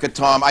America,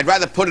 Tom. I'd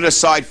rather put it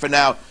aside for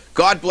now.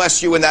 God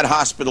bless you in that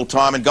hospital,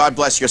 Tom, and God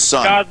bless your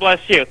son. God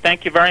bless you.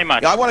 Thank you very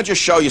much. Now, I want to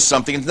just show you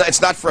something.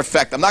 It's not for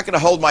effect. I'm not going to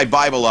hold my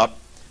Bible up,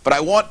 but I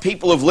want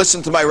people who've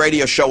listened to my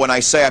radio show when I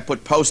say I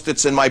put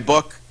Post-its in my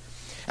book,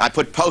 I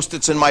put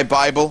Post-its in my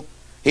Bible.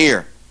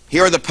 Here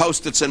are the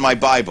Post-its in my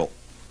Bible.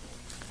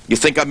 You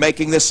think I'm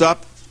making this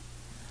up?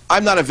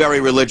 I'm not a very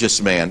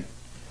religious man,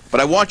 but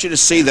I want you to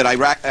see that I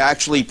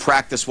actually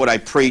practice what I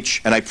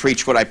preach, and I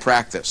preach what I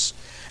practice.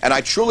 And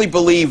I truly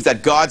believe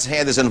that God's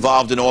hand is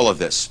involved in all of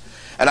this.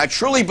 And I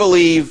truly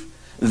believe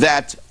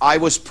that I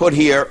was put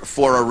here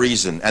for a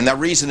reason, and that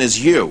reason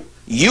is you.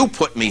 You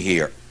put me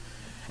here.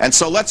 And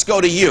so let's go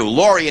to you.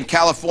 Lori in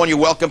California,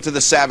 welcome to the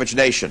Savage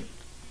Nation.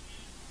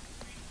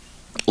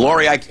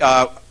 Lori,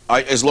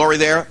 is Lori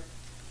there?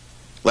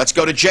 Let's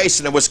go to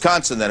Jason in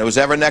Wisconsin then. Who's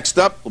ever next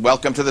up?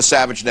 Welcome to the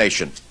Savage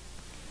Nation.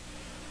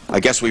 I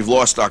guess we've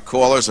lost our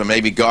callers, or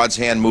maybe God's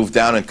hand moved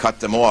down and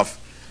cut them off.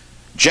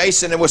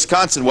 Jason in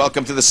Wisconsin,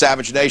 welcome to the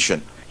Savage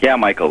Nation. Yeah,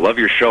 Michael, love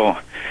your show.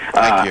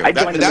 Thank you.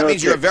 That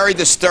means you're a very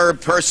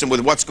disturbed person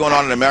with what's going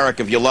on in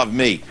America if you love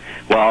me.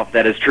 Well,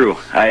 that is true.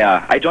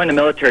 I joined the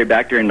military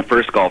back during the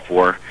first Gulf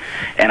War,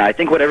 and I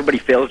think what everybody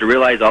fails to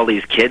realize, all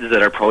these kids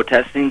that are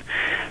protesting,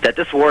 that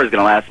this war is going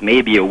to last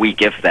maybe a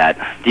week, if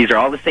that. These are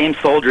all the same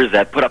soldiers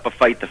that put up a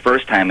fight the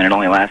first time, and it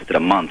only lasted a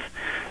month.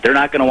 They're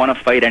not going to want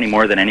to fight any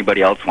more than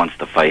anybody else wants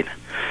to fight.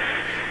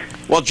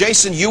 Well,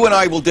 Jason, you and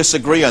I will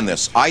disagree on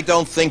this. I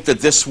don't think that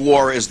this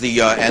war is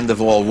the end of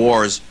all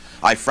wars.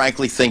 I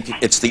frankly think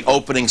it's the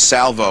opening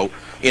salvo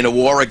in a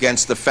war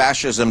against the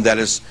fascism that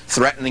is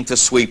threatening to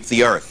sweep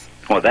the earth.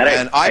 Well,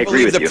 I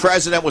believe the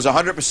president was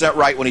 100%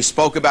 right when he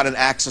spoke about an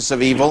axis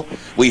of evil.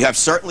 We have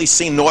certainly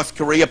seen North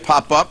Korea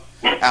pop up,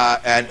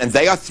 and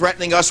they are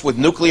threatening us with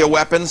nuclear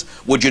weapons.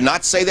 Would you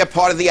not say they're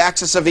part of the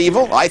axis of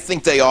evil? I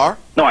think they are.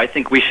 No, I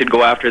think we should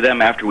go after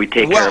them after we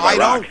take care of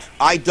Iraq.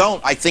 I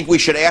don't. I think we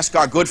should ask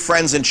our good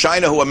friends in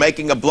China who are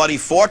making a bloody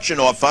fortune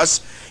off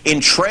us in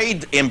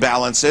trade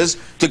imbalances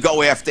to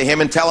go after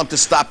him and tell him to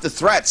stop the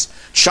threats.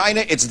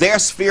 China, it's their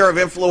sphere of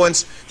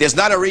influence. There's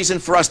not a reason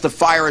for us to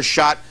fire a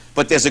shot,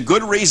 but there's a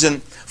good reason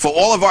for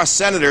all of our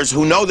senators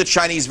who know the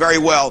Chinese very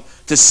well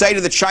to say to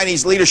the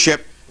Chinese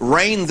leadership,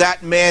 rein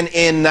that man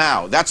in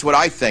now. That's what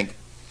I think.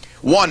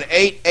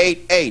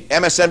 1-888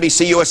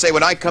 MSNBC USA.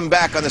 When I come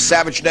back on the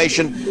Savage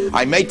Nation,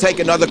 I may take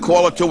another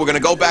call or two. We're going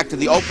to go back to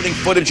the opening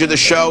footage of the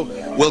show.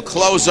 We'll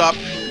close up,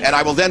 and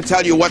I will then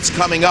tell you what's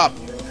coming up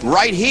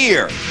right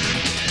here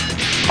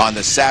on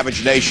the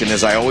Savage Nation.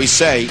 As I always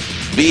say,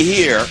 be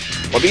here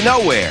or be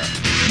nowhere.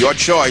 Your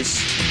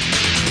choice.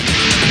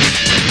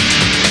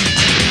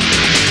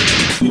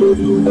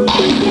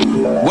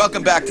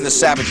 Welcome back to the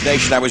Savage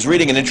Nation. I was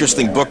reading an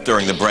interesting book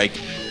during the break,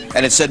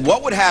 and it said,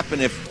 what would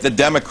happen if the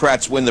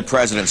Democrats win the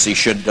presidency?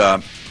 Should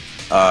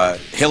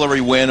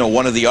Hillary win or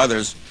one of the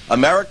others?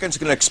 Americans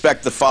can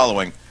expect the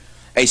following: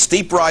 a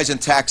steep rise in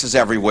taxes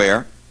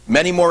everywhere,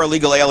 many more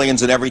illegal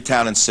aliens in every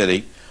town and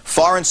city,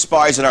 foreign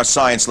spies in our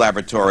science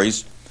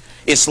laboratories,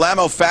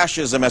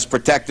 Islamofascism as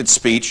protected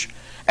speech,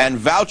 and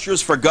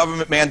vouchers for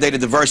government-mandated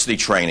diversity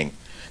training.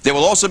 There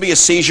will also be a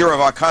seizure of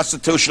our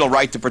constitutional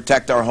right to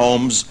protect our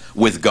homes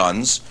with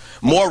guns,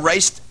 more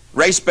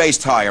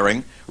race-based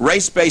hiring,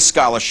 race-based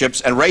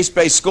scholarships, and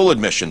race-based school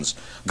admissions,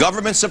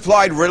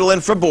 government-supplied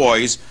Ritalin for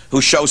boys who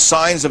show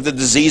signs of the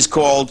disease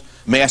called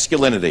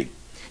masculinity.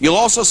 You'll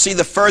also see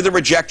the further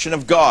rejection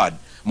of God,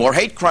 more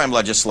hate crime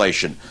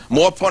legislation,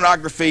 more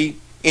pornography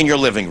in your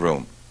living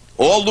room,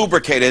 all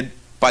lubricated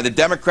by the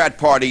Democrat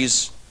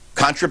Party's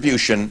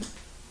contribution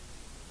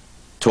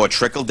to a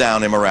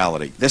trickle-down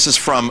immorality. This is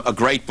from a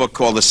great book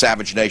called The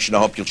Savage Nation. I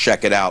hope you'll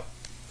check it out.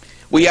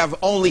 We have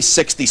only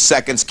 60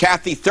 seconds.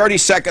 Kathy, 30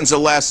 seconds or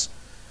less.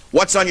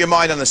 What's on your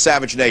mind on The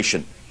Savage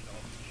Nation?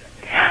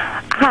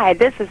 Hi,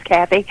 this is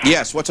Kathy.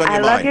 Yes, what's on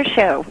your mind? I love your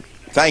show.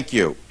 Thank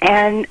you.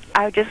 And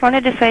I just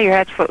wanted to say you're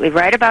absolutely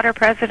right about our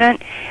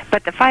president,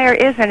 but the fire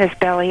is in his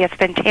belly. It's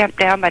been tamped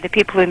down by the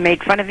people who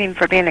made fun of him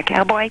for being a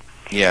cowboy.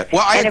 Yeah,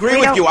 well, I agree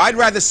with you. I'd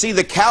rather see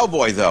the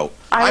cowboy, though.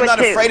 I'm not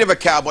afraid of a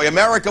cowboy.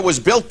 America was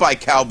built by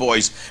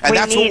cowboys, and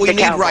that's what we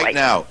need right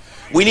now.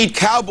 We need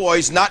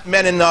cowboys, not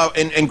men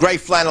in gray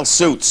flannel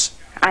suits.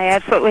 I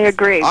absolutely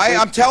agree.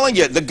 I'm telling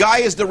you, the guy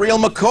is the real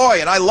McCoy,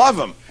 and I love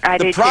him.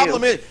 The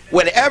problem is,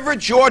 whenever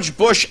George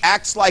Bush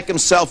acts like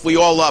himself, we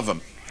all love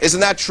him.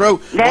 Isn't that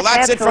true? Well,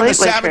 that's it from the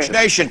Savage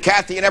Nation.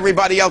 Kathy and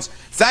everybody else,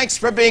 thanks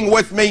for being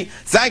with me.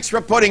 Thanks for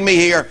putting me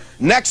here.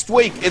 Next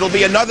week, it'll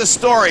be another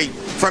story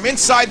from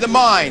inside the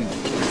mind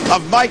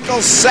of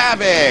Michael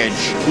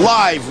Savage,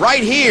 live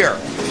right here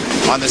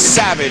on the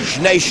Savage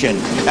Nation.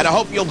 And I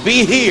hope you'll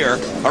be here,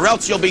 or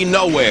else you'll be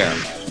nowhere.